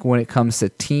think when it comes to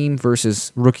team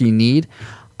versus rookie need,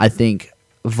 I think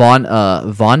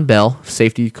Von Bell,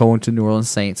 safety going to New Orleans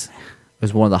Saints,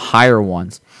 is one of the higher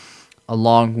ones,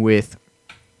 along with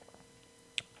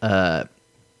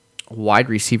wide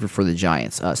receiver for the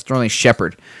Giants, Sterling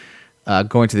Shepard,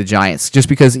 going to the Giants, just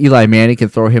because Eli Manning can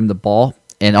throw him the ball,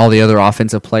 and all the other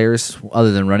offensive players,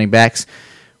 other than running backs,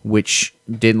 which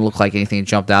didn't look like anything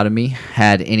jumped out at me,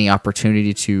 had any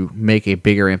opportunity to make a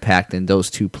bigger impact than those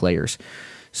two players.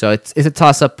 So it's a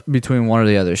toss-up between one or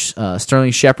the others,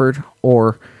 Sterling Shepard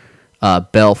or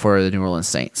Bell for the New Orleans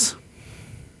Saints.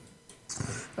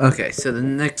 Okay, so the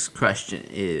next question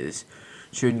is,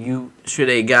 should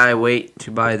a guy wait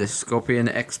to buy the Scorpion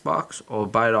Xbox or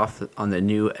buy it off on the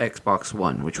new Xbox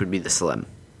One, which would be the Slim?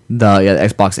 The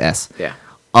Xbox S. Yeah.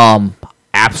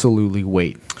 Absolutely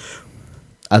wait.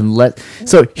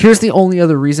 So here's the only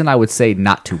other reason I would say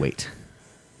not to wait.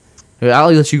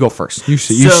 I'll let you go first. You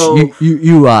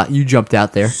jumped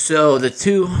out there. So the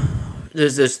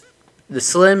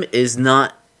Slim is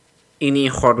not any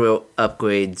hardware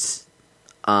upgrades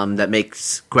that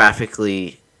makes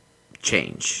graphically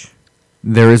change.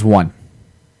 There is one.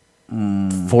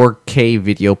 4K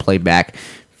video playback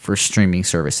for streaming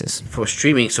services. For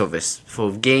streaming service.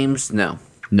 For games, no.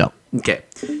 No. Okay.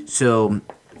 So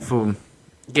for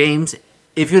games,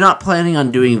 if you're not planning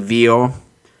on doing VR,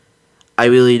 I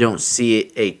really don't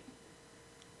see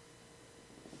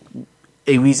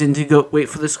a reason to go wait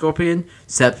for the Scorpion,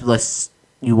 except unless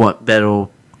you want better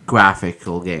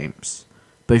graphical games.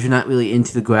 But if you're not really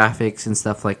into the graphics and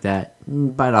stuff like that,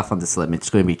 buy it off on the Slim. It's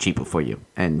going to be cheaper for you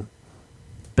and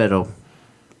better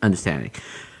understanding.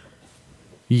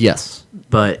 Yes.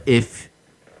 But if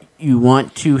you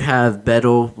want to have better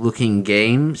looking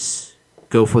games,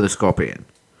 go for the Scorpion.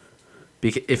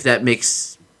 If that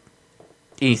makes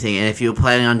anything, and if you're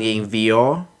planning on getting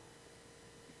VR,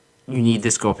 you need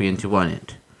the Scorpion to run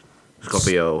it.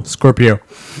 Scorpio.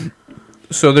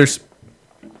 So there's...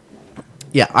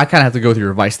 Yeah, I kind of have to go through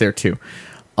your advice there, too.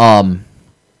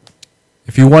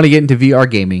 If you want to get into VR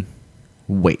gaming,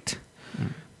 wait.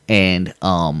 And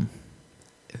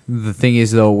the thing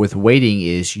is, though, with waiting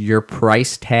is your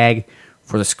price tag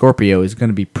for the Scorpio is going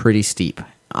to be pretty steep.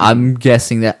 I'm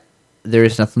guessing that there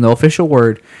is no official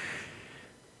word,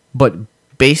 but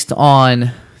based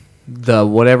on the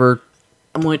whatever...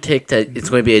 I'm going to take that it's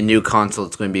going to be a new console.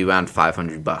 It's going to be around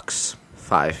 $500.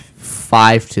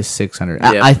 $500 to $600.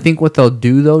 Yep. I think what they'll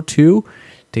do, though, too,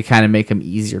 to kind of make them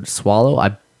easier to swallow,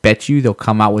 I bet you they'll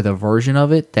come out with a version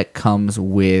of it that comes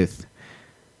with...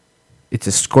 It's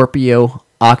a Scorpio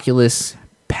Oculus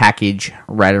package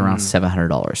right around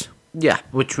 $700. Yeah,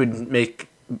 which would make...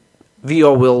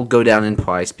 VR will go down in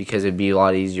price because it'd be a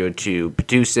lot easier to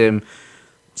produce them.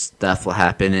 Stuff will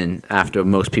happen, and after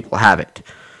most people have it.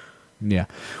 Yeah.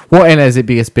 Well, and as it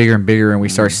gets bigger and bigger, and we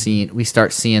start seeing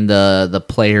the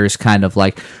players kind of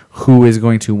like who is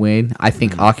going to win. I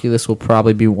think Oculus will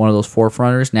probably be one of those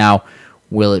forerunners. Now,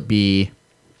 will it be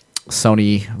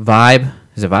Sony Vive?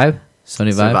 Is it Vive?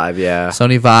 Sony Vive? Vive, yeah.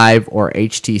 Sony Vive or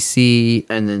HTC?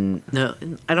 And then no,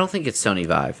 I don't think it's Sony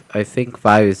Vive. I think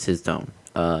Vive is his own.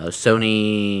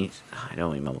 Sony, I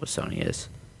don't remember what Sony is,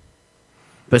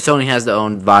 but Sony has their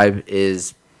own. Vive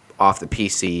is off the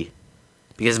PC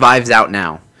because Vive's out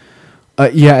now.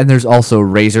 Yeah, and there's also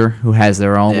Razer who has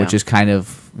their own, Yeah. which is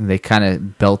they kind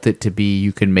of built it to be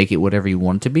you can make it whatever you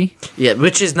want it to be. Yeah,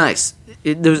 which is nice.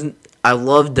 I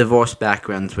love divorce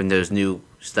backgrounds when there's new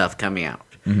stuff coming out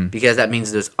because that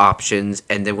means there's options,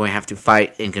 and they're going to have to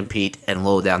fight and compete and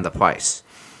lower down the price.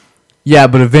 Yeah,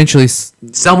 but eventually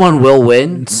Someone will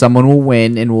win. someone will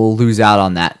win and will lose out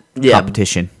on that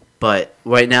competition. But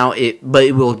right now, it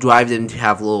will drive them to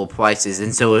have lower prices,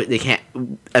 and so they can't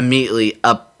immediately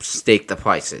upstake the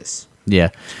prices. Yeah.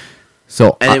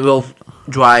 So And it will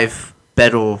drive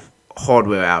better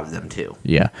hardware out of them too.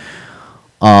 yeah.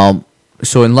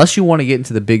 So unless you want to get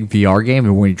into the big VR game,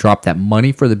 and when you drop that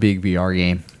money for the big VR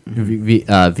game,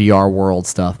 VR World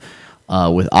stuff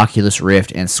with Oculus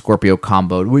Rift and Scorpio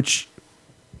comboed, which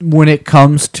when it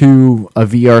comes to a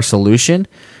VR solution,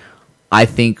 I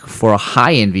think for a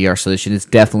high-end VR solution, it's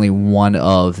definitely one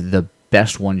of the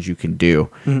best ones you can do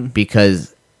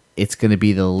because it's going to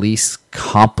be the least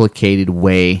complicated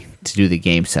way to do the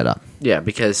game setup. Yeah,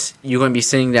 because you're going to be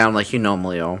sitting down like you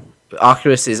normally are.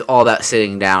 Oculus is all about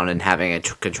sitting down and having a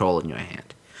control in your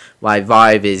hand. Why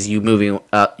Vive is you moving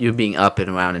up, you being up and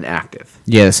around and active.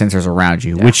 Yeah, the sensors around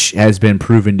you, which has been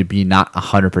proven to be not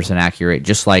 100% accurate.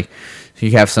 Just like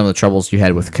you have some of the troubles you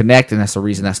had with Kinect, and that's the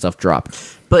reason that stuff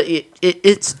dropped. But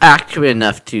it's accurate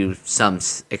enough to some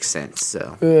extent,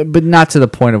 so. But not to the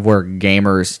point of where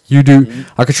gamers, you do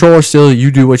a controller still,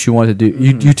 you do what you want to do.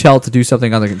 You tell it to do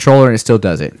something on the controller, and it still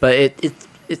does it. But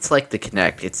it's like the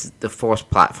Kinect. It's the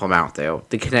first platform out there.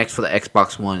 The Kinect for the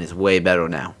Xbox One is way better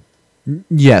now.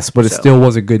 Yes, but it still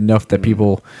wasn't good enough that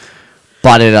people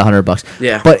bought it at $100.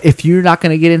 Yeah. But if you're not going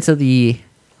to get into the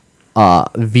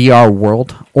VR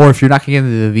world, or if you're not going to get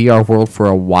into the VR world for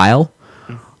a while,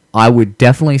 I would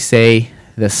definitely say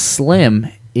the Slim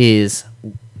is,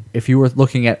 if you were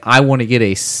looking at, I want to get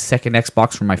a second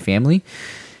Xbox for my family,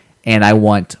 and I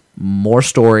want more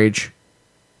storage,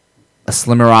 a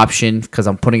slimmer option because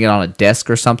I'm putting it on a desk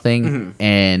or something,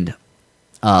 and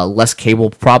less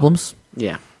cable problems.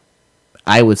 Yeah.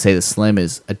 I would say the Slim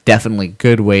is a definitely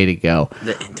good way to go.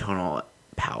 The internal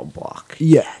power block.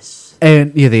 Yes.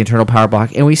 And the internal power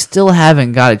block. And we still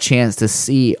haven't got a chance to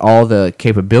see all the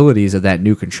capabilities of that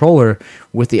new controller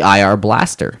with the IR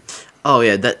blaster. Oh,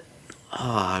 yeah.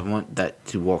 I want that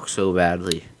to work so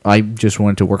badly. I just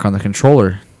wanted to work on the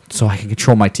controller so I can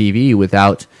control my TV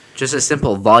without... Just a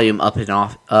simple volume up and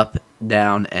off, up,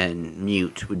 down, and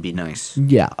mute would be nice.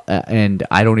 Yeah, and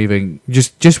I don't even...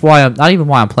 Just why I'm... Not even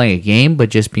why I'm playing a game, but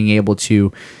just being able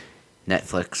to...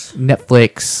 Netflix,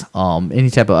 any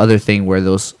type of other thing where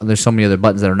there's so many other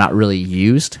buttons that are not really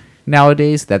used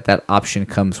nowadays that option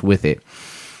comes with it.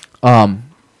 So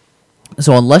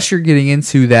unless you're getting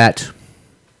into that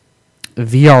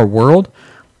VR world,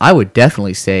 I would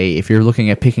definitely say if you're looking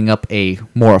at picking up a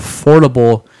more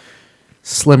affordable,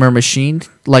 slimmer machine,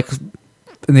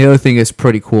 and the other thing that's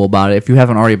pretty cool about it, if you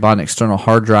haven't already bought an external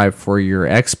hard drive for your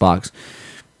Xbox,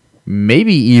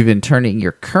 maybe even turning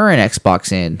your current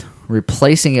Xbox in,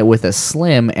 replacing it with a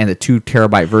Slim and the 2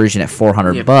 terabyte version at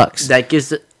 $400. That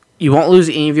gives you won't lose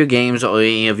any of your games or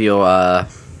any of your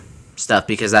stuff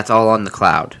because that's all on the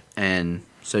cloud, and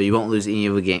so you won't lose any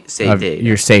of the save data.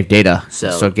 Your save data.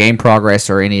 So game progress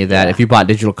or any of that. If you bought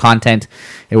digital content,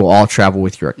 it will all travel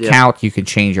with your account. You can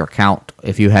change your account.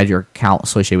 If you had your account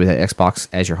associated with that Xbox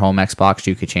as your home Xbox,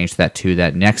 you could change that to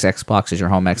that next Xbox as your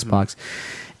home Xbox,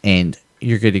 and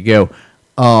you're good to go.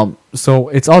 So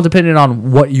it's all dependent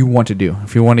on what you want to do.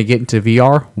 If you want to get into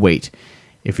VR, wait.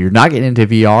 If you're not getting into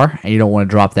VR and you don't want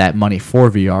to drop that money for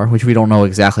VR, which we don't know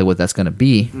exactly what that's going to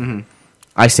be,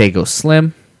 I say go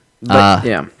Slim. But,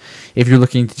 if you're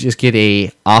looking to just get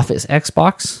a Office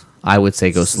Xbox, I would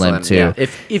say go Slim too. Yeah.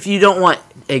 If you don't want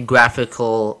a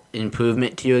graphical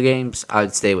improvement to your games, I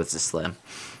would stay with the Slim.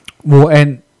 Well,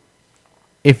 and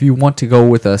if you want to go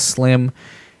with a Slim,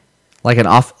 for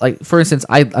instance,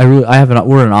 we're in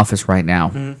an office right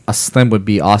now. A Slim would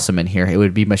be awesome in here. It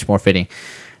would be much more fitting,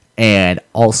 and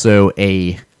also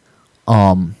is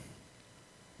an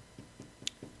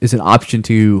option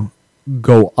to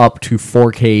go up to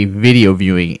 4K video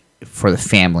viewing for the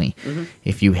family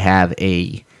if you have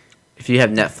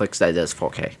Netflix that does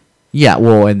 4K. Yeah,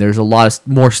 well, and there's a lot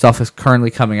more stuff is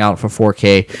currently coming out for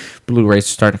 4K. Blu-rays are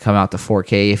starting to come out to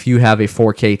 4K. If you have a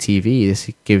 4K TV, this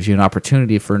gives you an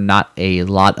opportunity for not a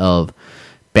lot of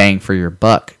bang for your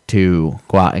buck to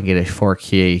go out and get a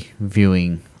 4K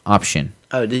viewing option.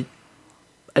 Oh, I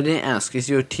didn't ask. Is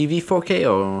your TV 4K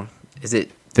or is it...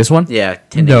 This one? Yeah,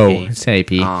 1080p. No, it's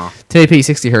 1080p. 1080p,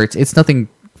 60 hertz. It's nothing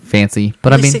fancy,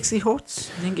 but only I mean... 60 hertz?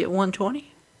 You didn't get 120?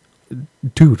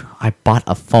 Dude, I bought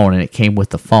a phone and it came with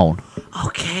the phone.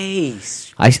 Okay.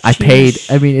 I paid...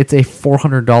 I mean, it's a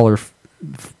 $400...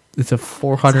 It's a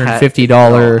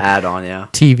 $450 add-on, yeah.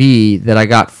 TV that I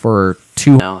got for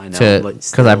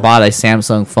because I bought a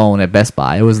Samsung phone at Best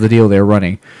Buy. It was the deal they were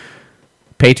running.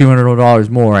 Pay $200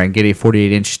 more and get a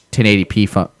 48-inch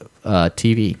 1080p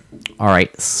TV. All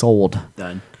right, sold.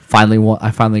 Done.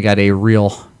 I finally got a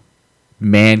real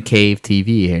man cave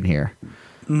TV in here.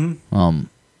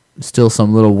 Still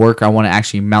some little work. I want to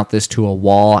actually mount this to a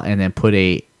wall and then put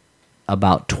a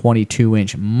about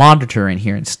 22-inch monitor in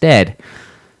here instead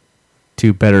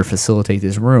to better facilitate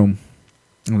this room.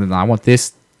 And then I want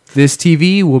this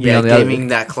TV will be on the other. Gaming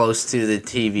that close to the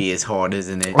TV is hard,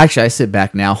 isn't it? Actually, I sit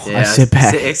back now. Yeah, I sit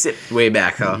back. Sit way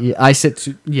back, huh? Yeah, I sit.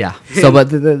 So, but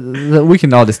we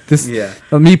can all this. Yeah.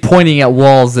 Me pointing at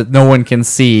walls that no one can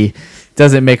see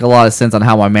doesn't make a lot of sense on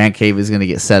how my man cave is going to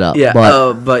get set up. Yeah.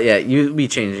 But yeah, you'll be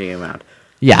changing it around.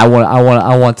 Yeah, I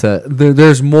want to.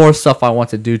 There's more stuff I want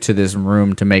to do to this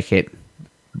room to make it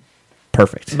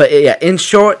perfect. But yeah, in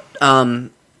short,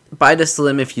 buy the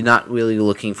Slim if you're not really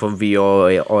looking for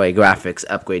VR or a graphics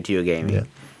upgrade to your gaming.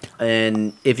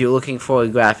 And if you're looking for a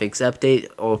graphics update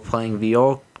or playing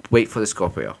VR, wait for the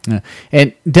Scorpio. Yeah.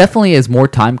 And definitely as more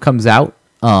time comes out,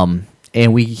 and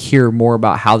we hear more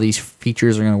about how these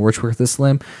features are going to work with the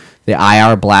Slim, the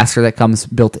IR blaster that comes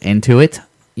built into it,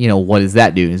 what does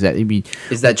that do? Is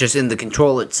that just in the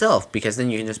controller itself? Because then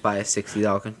you can just buy a $60,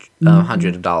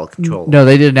 $100 controller. No,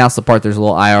 they did announce the part. There's a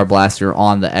little IR blaster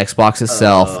on the Xbox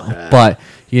itself, but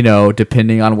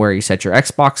depending on where you set your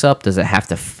Xbox up, does it have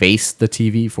to face the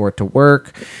TV for it to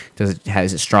work? Is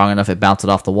it strong enough it bounces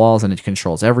off the walls and it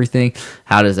controls everything?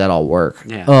 How does that all work?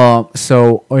 Yeah.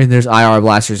 So when there's IR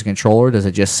blasters controller, does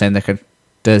it just send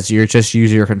does you just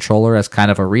use your controller as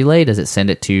kind of a relay? Does it send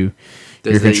it to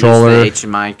your controller? Use the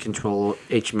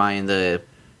HDMI in the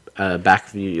back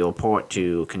of your port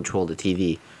to control the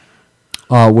TV.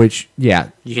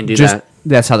 You can do that.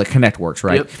 That's how the Kinect works,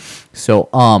 right? Yep. So,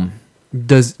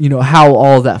 does how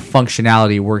all of that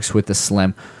functionality works with the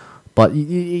Slim? But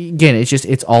again,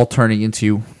 it's all turning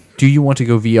into: do you want to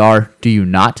go VR? Do you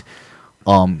not?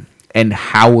 And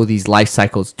how will these life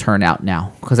cycles turn out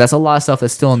now? Because that's a lot of stuff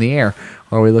that's still in the air.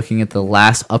 Are we looking at the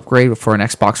last upgrade for an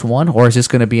Xbox One, or is this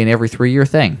going to be an every 3-year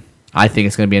thing? I think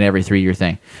it's going to be an every 3-year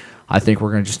thing. I think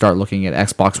we're going to just start looking at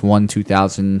Xbox One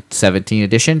 2017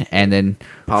 edition, and then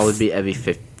probably be every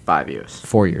 5 years.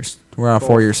 4 years. We're on a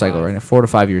 4-year cycle right now. 4 to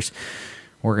 5 years.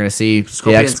 We're going to see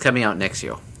Scorpion's coming out next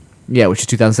year. Yeah, which is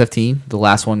 2015. The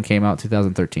last one came out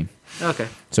 2013. Okay.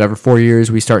 So every 4 years,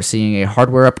 we start seeing a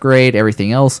hardware upgrade,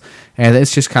 everything else, and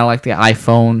it's just kind of like the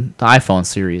iPhone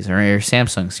series or your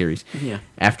Samsung series. Yeah.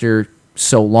 After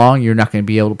so long, you're not going to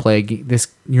be able to play this.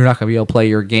 You're not going to be able to play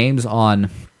your games on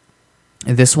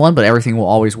this one, but everything will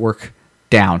always work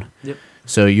down. Yep.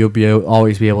 So you'll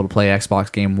always be able to play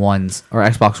Xbox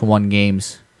One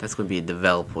games. That's going to be a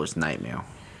developer's nightmare.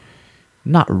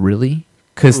 Not really,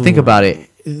 because think about it.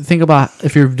 Think about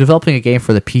if you're developing a game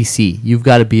for the PC, you've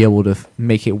got to be able to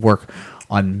make it work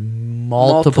on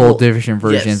multiple different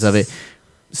versions of it.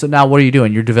 So now what are you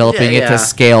doing? You're developing it to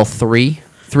scale three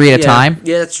at a time?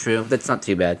 Yeah, that's true. That's not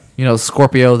too bad.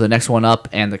 Scorpio, the next one up,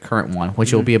 and the current one,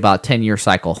 which will be about a 10-year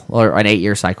cycle or an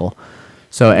 8-year cycle.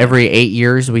 So every 8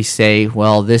 years we say,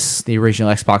 well, the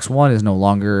original Xbox One is no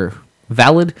longer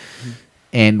valid,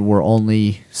 and we're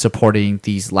only supporting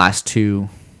these last two,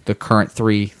 the current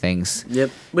 3 things. Yep,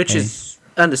 which is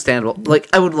understandable. Like,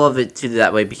 I would love it to do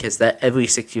that way because that every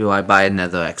 6 years I buy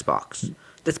another Xbox.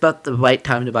 That's about the right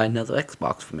time to buy another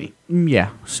Xbox for me. Yeah.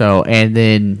 So, and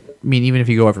then, even if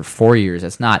you go over 4 years,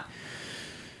 that's not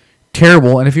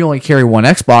terrible. And if you only carry one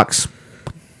Xbox,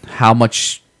 how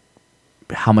much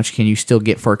can you still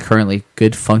get for a currently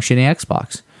good functioning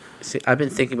Xbox? See, I've been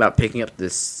thinking about picking up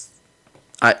this.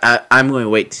 I'm going to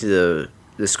wait to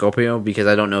the Scorpio because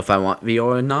I don't know if I want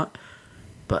VR or not.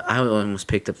 But I almost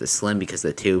picked up the Slim because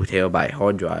the 2 terabyte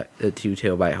hard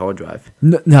drive.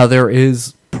 Now there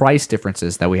is price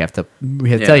differences that we have to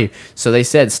tell you. So they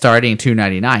said starting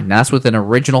 $299. Now that's with an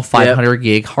original 500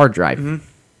 gig hard drive. Mm-hmm.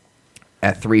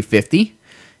 At $350,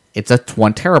 it's a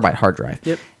 1 terabyte hard drive.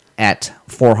 Yep. At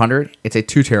 $400, it's a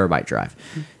 2 terabyte drive.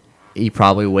 Mm-hmm. You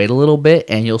probably wait a little bit,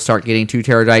 and you'll start getting 2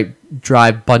 terabyte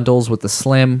drive bundles with the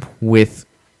Slim with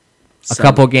a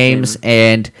couple games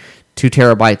and 2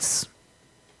 terabytes,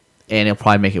 and it'll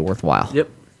probably make it worthwhile. Yep.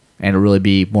 And it'll really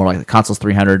be more like the console's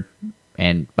 $300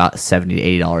 and about $70 to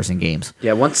 $80 in games.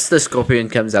 Yeah, once the Scorpion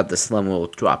comes out, the Slim will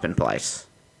drop in price.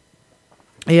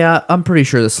 Yeah, I'm pretty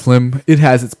sure the Slim, it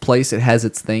has its place, it has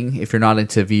its thing. If you're not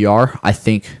into VR, I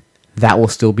think that will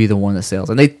still be the one that sells.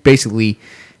 And they basically,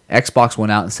 Xbox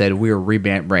went out and said, we are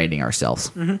rebranding ourselves.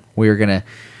 Mm-hmm. We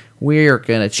are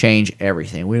gonna change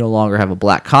everything. We no longer have a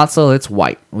black console, it's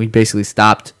white. We basically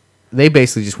stopped. They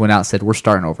basically just went out and said, we're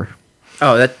starting over.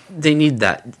 Oh, they need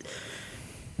that.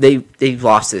 They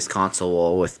lost this console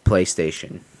war with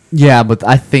PlayStation. Yeah, but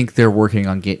I think they're working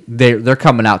on they're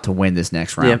coming out to win this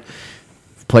next round. Yep.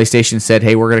 PlayStation said,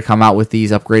 hey, we're going to come out with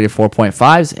these upgraded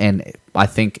 4.5s, and I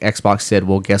think Xbox said,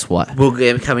 well, guess what? We'll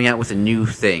be coming out with a new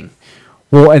thing.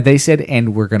 Well, and they said,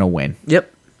 and we're going to win. Yep.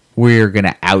 We're going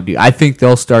to outdo. I think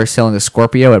they'll start selling the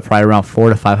Scorpio at probably around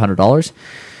 $400 to $500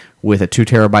 with a 2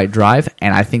 terabyte drive,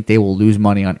 and I think they will lose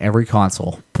money on every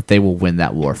console, but they will win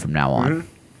that war from now on. Mm-hmm.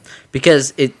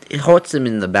 Because it hurts them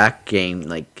in the back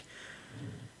game,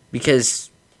 because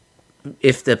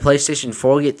if the PlayStation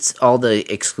 4 gets all the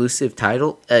exclusive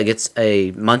title, gets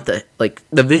a month,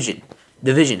 Division.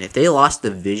 If they lost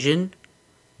Division,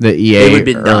 the EA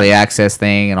early access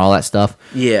thing and all that stuff.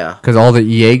 Yeah. Because all the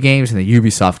EA games and the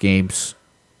Ubisoft games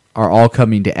are all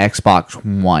coming to Xbox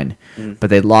One. Mm. But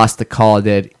they lost the Call of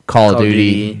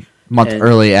Duty month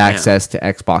early access to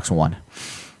Xbox One.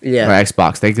 Yeah. or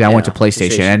Xbox. They now went to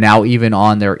PlayStation, and now even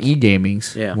on their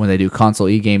e-gamings, when they do console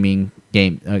e-gaming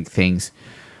game things,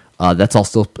 it's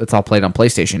all played on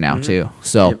PlayStation now too.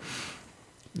 So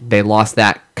they lost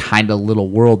that kind of little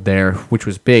world there, which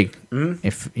was big.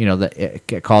 If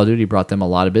the Call of Duty brought them a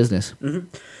lot of business.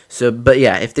 So, but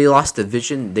yeah, if they lost the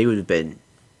vision, they would have been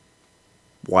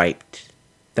wiped.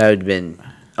 That would have been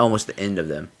almost the end of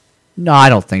them. No, I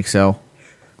don't think so.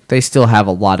 They still have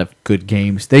a lot of good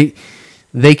games. They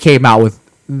came out with.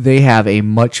 They have a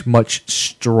much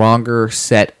stronger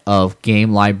set of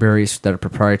game libraries that are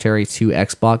proprietary to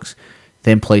Xbox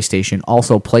than PlayStation.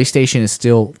 Also, PlayStation is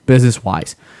still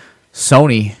business-wise.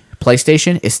 Sony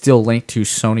PlayStation is still linked to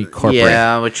Sony corporate.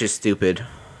 Yeah, which is stupid.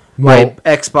 Well,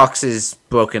 Xbox is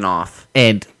broken off.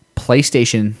 And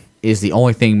PlayStation is the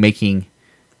only thing making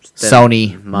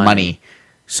Sony money.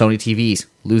 Sony TVs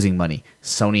losing money.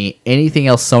 Sony anything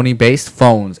else Sony based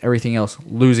phones, everything else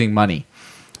losing money.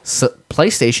 So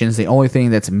PlayStation is the only thing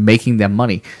that's making them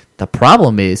money. The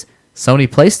problem is Sony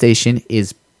PlayStation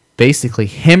is basically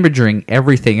hemorrhaging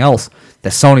everything else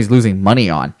that Sony's losing money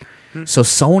on. So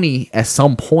Sony at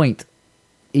some point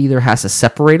either has to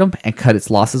separate them and cut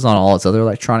its losses on all its other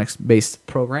electronics based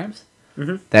programs.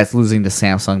 That's losing to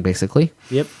Samsung basically.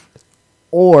 Yep.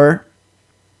 Or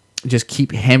just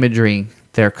keep hemorrhaging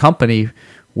their company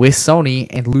with Sony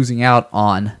and losing out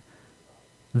on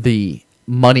the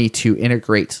money to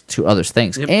integrate to other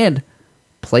things. And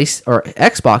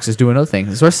Xbox is doing other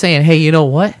things. So they're saying, hey, you know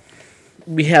what?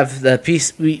 We have the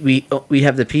PC. We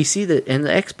have the PC and the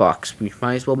Xbox. We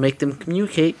might as well make them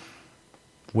communicate.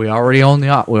 We already own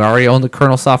the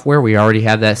kernel software. We already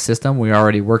have that system. We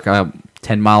already work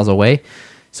 10 miles away.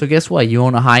 So guess what? You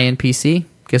own a high-end PC.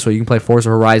 Guess what? You can play Forza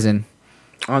Horizon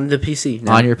on the PC.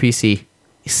 On your PC.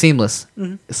 Seamless.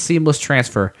 Seamless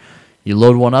transfer. You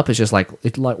load one up, it's just like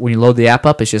when you load the app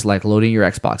up, it's just like loading your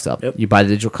Xbox up. You buy the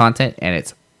digital content and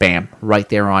it's bam, right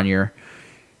there on your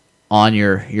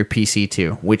PC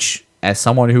too, which as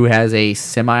someone who has a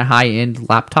semi high-end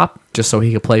laptop just so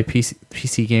he could play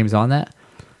PC games on that,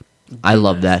 I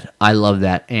love that. I love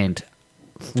that. And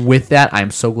with that, I'm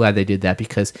so glad they did that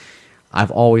because I've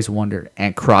always wondered,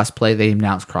 and crossplay, they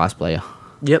announced crossplay.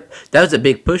 Yep. That was a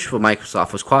big push for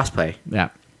Microsoft was crossplay. Yeah.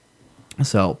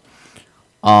 So,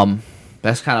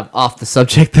 that's kind of off the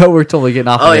subject though. We're totally getting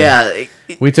off. Oh of it.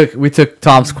 Yeah. We took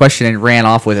Tom's question and ran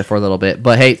off with it for a little bit.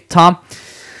 But hey, Tom,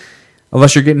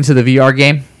 unless you're getting to the VR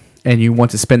game and you want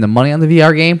to spend the money on the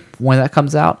VR game when that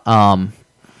comes out,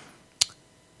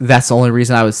 that's the only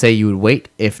reason I would say you would wait.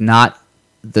 If not,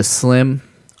 the Slim,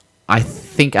 I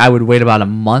think I would wait about a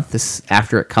month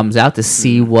after it comes out to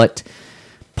see what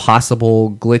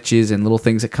possible glitches and little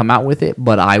things that come out with it.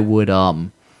 But I would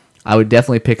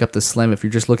definitely pick up the Slim if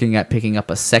you're just looking at picking up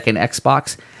a second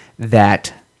Xbox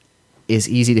that is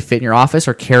easy to fit in your office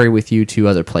or carry with you to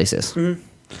other places.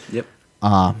 Yep.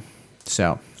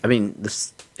 So I mean,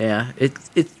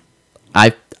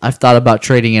 I've thought about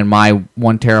trading in my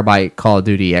 1 terabyte Call of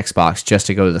Duty Xbox just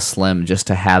to go to the Slim, just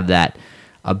to have that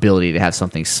ability to have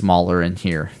something smaller in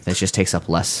here that just takes up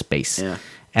less space. Yeah.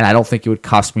 And I don't think it would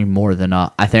cost me more than I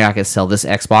think I could sell this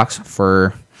Xbox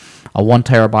for a 1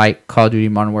 terabyte Call of Duty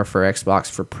Modern Warfare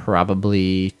Xbox for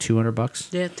probably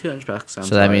 $200. Yeah, $200.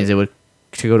 So that means it would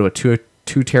to go to a 2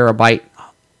 terabyte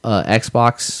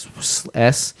Xbox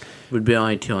S would be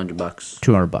only $200.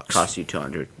 $200 Cost you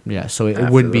 $200. Yeah, so it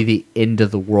wouldn't be the end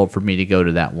of the world for me to go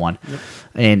to that one. Yep.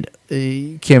 And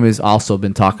Kim has also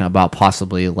been talking about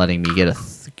possibly letting me get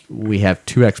we have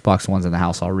 2 Xbox Ones in the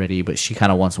house already, but she kind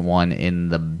of wants one in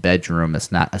the bedroom that's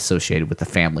not associated with the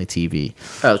family TV.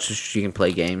 Oh, so she can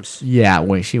play games? Yeah,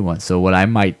 what she wants. So what I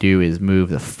might do is move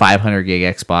the 500 gig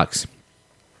Xbox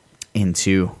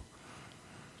into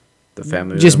the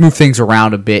family just room. Move things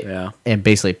around a bit. Yeah. And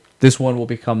basically this one will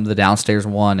become the downstairs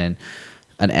one and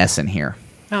an S in here.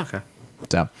 Okay.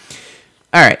 So,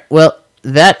 all right. Well,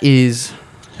 that is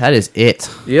it.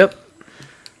 Yep.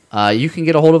 You can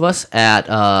get a hold of us at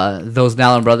those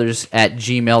Nowlin Brothers at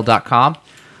gmail.com.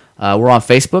 We're on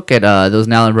Facebook at those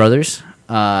Nowlin Brothers.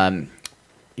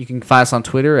 You can find us on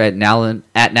Twitter at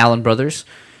Nowlin Brothers.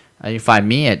 You can find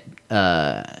me at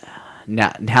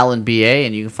Nowlin BA,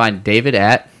 and you can find David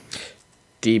at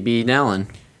DB Nowlin.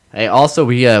 Hey, also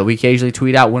we occasionally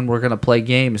tweet out when we're gonna play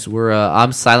games.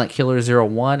 I'm Silent Killer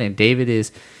 01 and David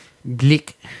is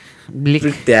Bleak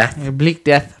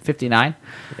Death 59.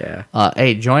 Yeah.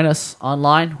 Hey, join us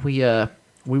online. We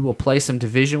will play some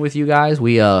Division with you guys.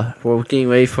 We're getting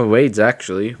ready for raids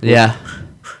actually. Yeah.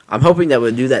 I'm hoping that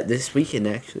we'll do that this weekend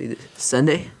actually.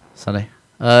 Sunday.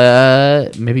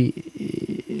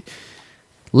 Maybe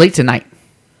late tonight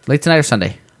or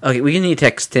Sunday. Okay, we can need to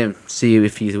text Tim, see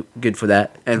if he's good for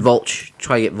that. And Vulch,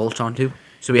 try to get Vulch on too.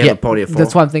 So we have a party of 4.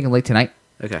 That's why I'm thinking late tonight.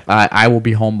 Okay. I will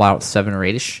be home about 7 or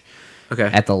 8ish. Okay.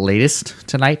 At the latest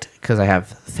tonight, because I have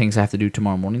things I have to do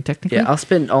tomorrow morning. Technically, Yeah, I'll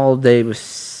spend all day with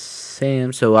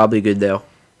Sam, so I'll be good there.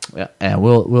 Yeah, and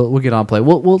we'll get on play.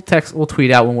 We'll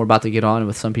tweet out when we're about to get on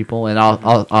with some people, and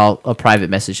I'll private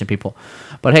message some people.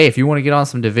 But hey, if you want to get on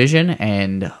some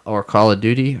Division or Call of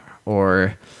Duty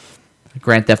or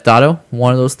Grand Theft Auto,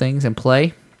 one of those things, and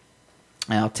play,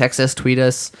 text us, tweet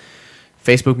us,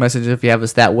 Facebook message if you have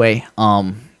us that way.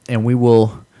 And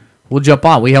we'll jump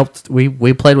on.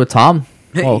 We played with Tom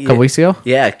a couple weeks ago.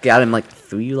 Yeah, got him like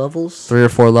 3 levels. 3 or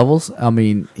 4 levels. I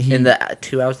mean, in the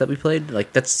 2 hours that we played,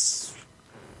 like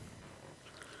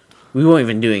we weren't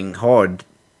even doing hard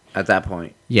at that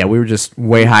point. Yeah, we were just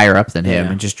way higher up than him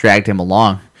and just dragged him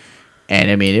along. And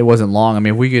I mean, it wasn't long. I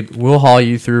mean, we'll haul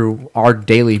you through our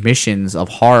daily missions of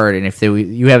hard, and if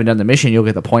you haven't done the mission, you'll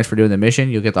get the points for doing the mission.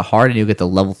 You'll get the hard, and you'll get the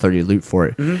level 30 loot for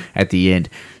it at the end.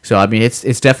 So I mean,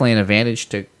 it's definitely an advantage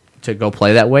to go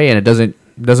play that way, and it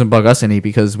doesn't bug us any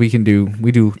because we do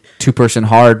 2-person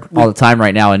hard all the time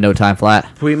right now in no time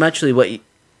flat. Pretty much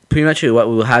what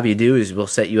we'll have you do is we'll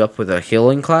set you up with a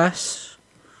healing class.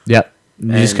 Yep.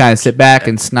 You just kind of sit back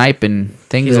and snipe and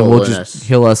things, and we'll just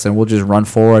heal us, and we'll just run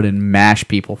forward and mash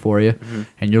people for you,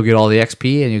 and you'll get all the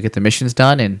XP, and you'll get the missions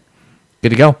done, and good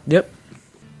to go. Yep.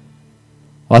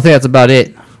 Well, I think that's about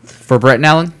it for Brett and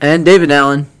Allen. And David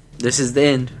Allen. This is the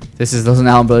end. This is the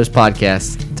Allen Brothers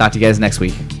Podcast. Talk to you guys next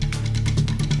week.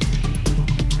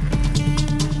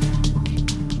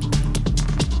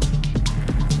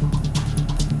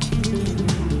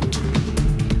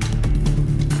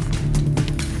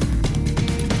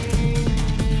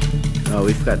 Oh,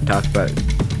 we forgot to talk about it.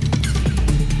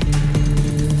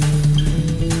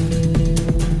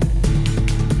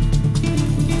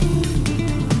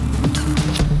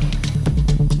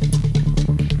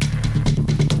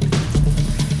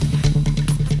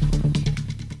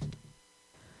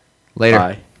 Later.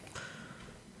 Bye.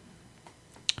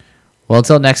 Well,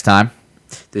 until next time.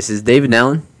 This is David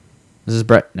Allen. This is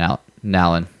Brett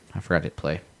Nallen. I forgot to hit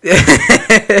play.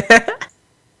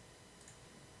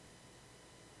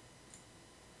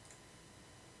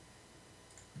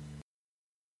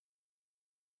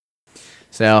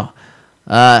 So,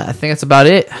 I think that's about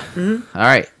it. All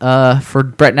right. For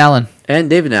Brett and Allen. And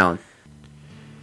David Allen.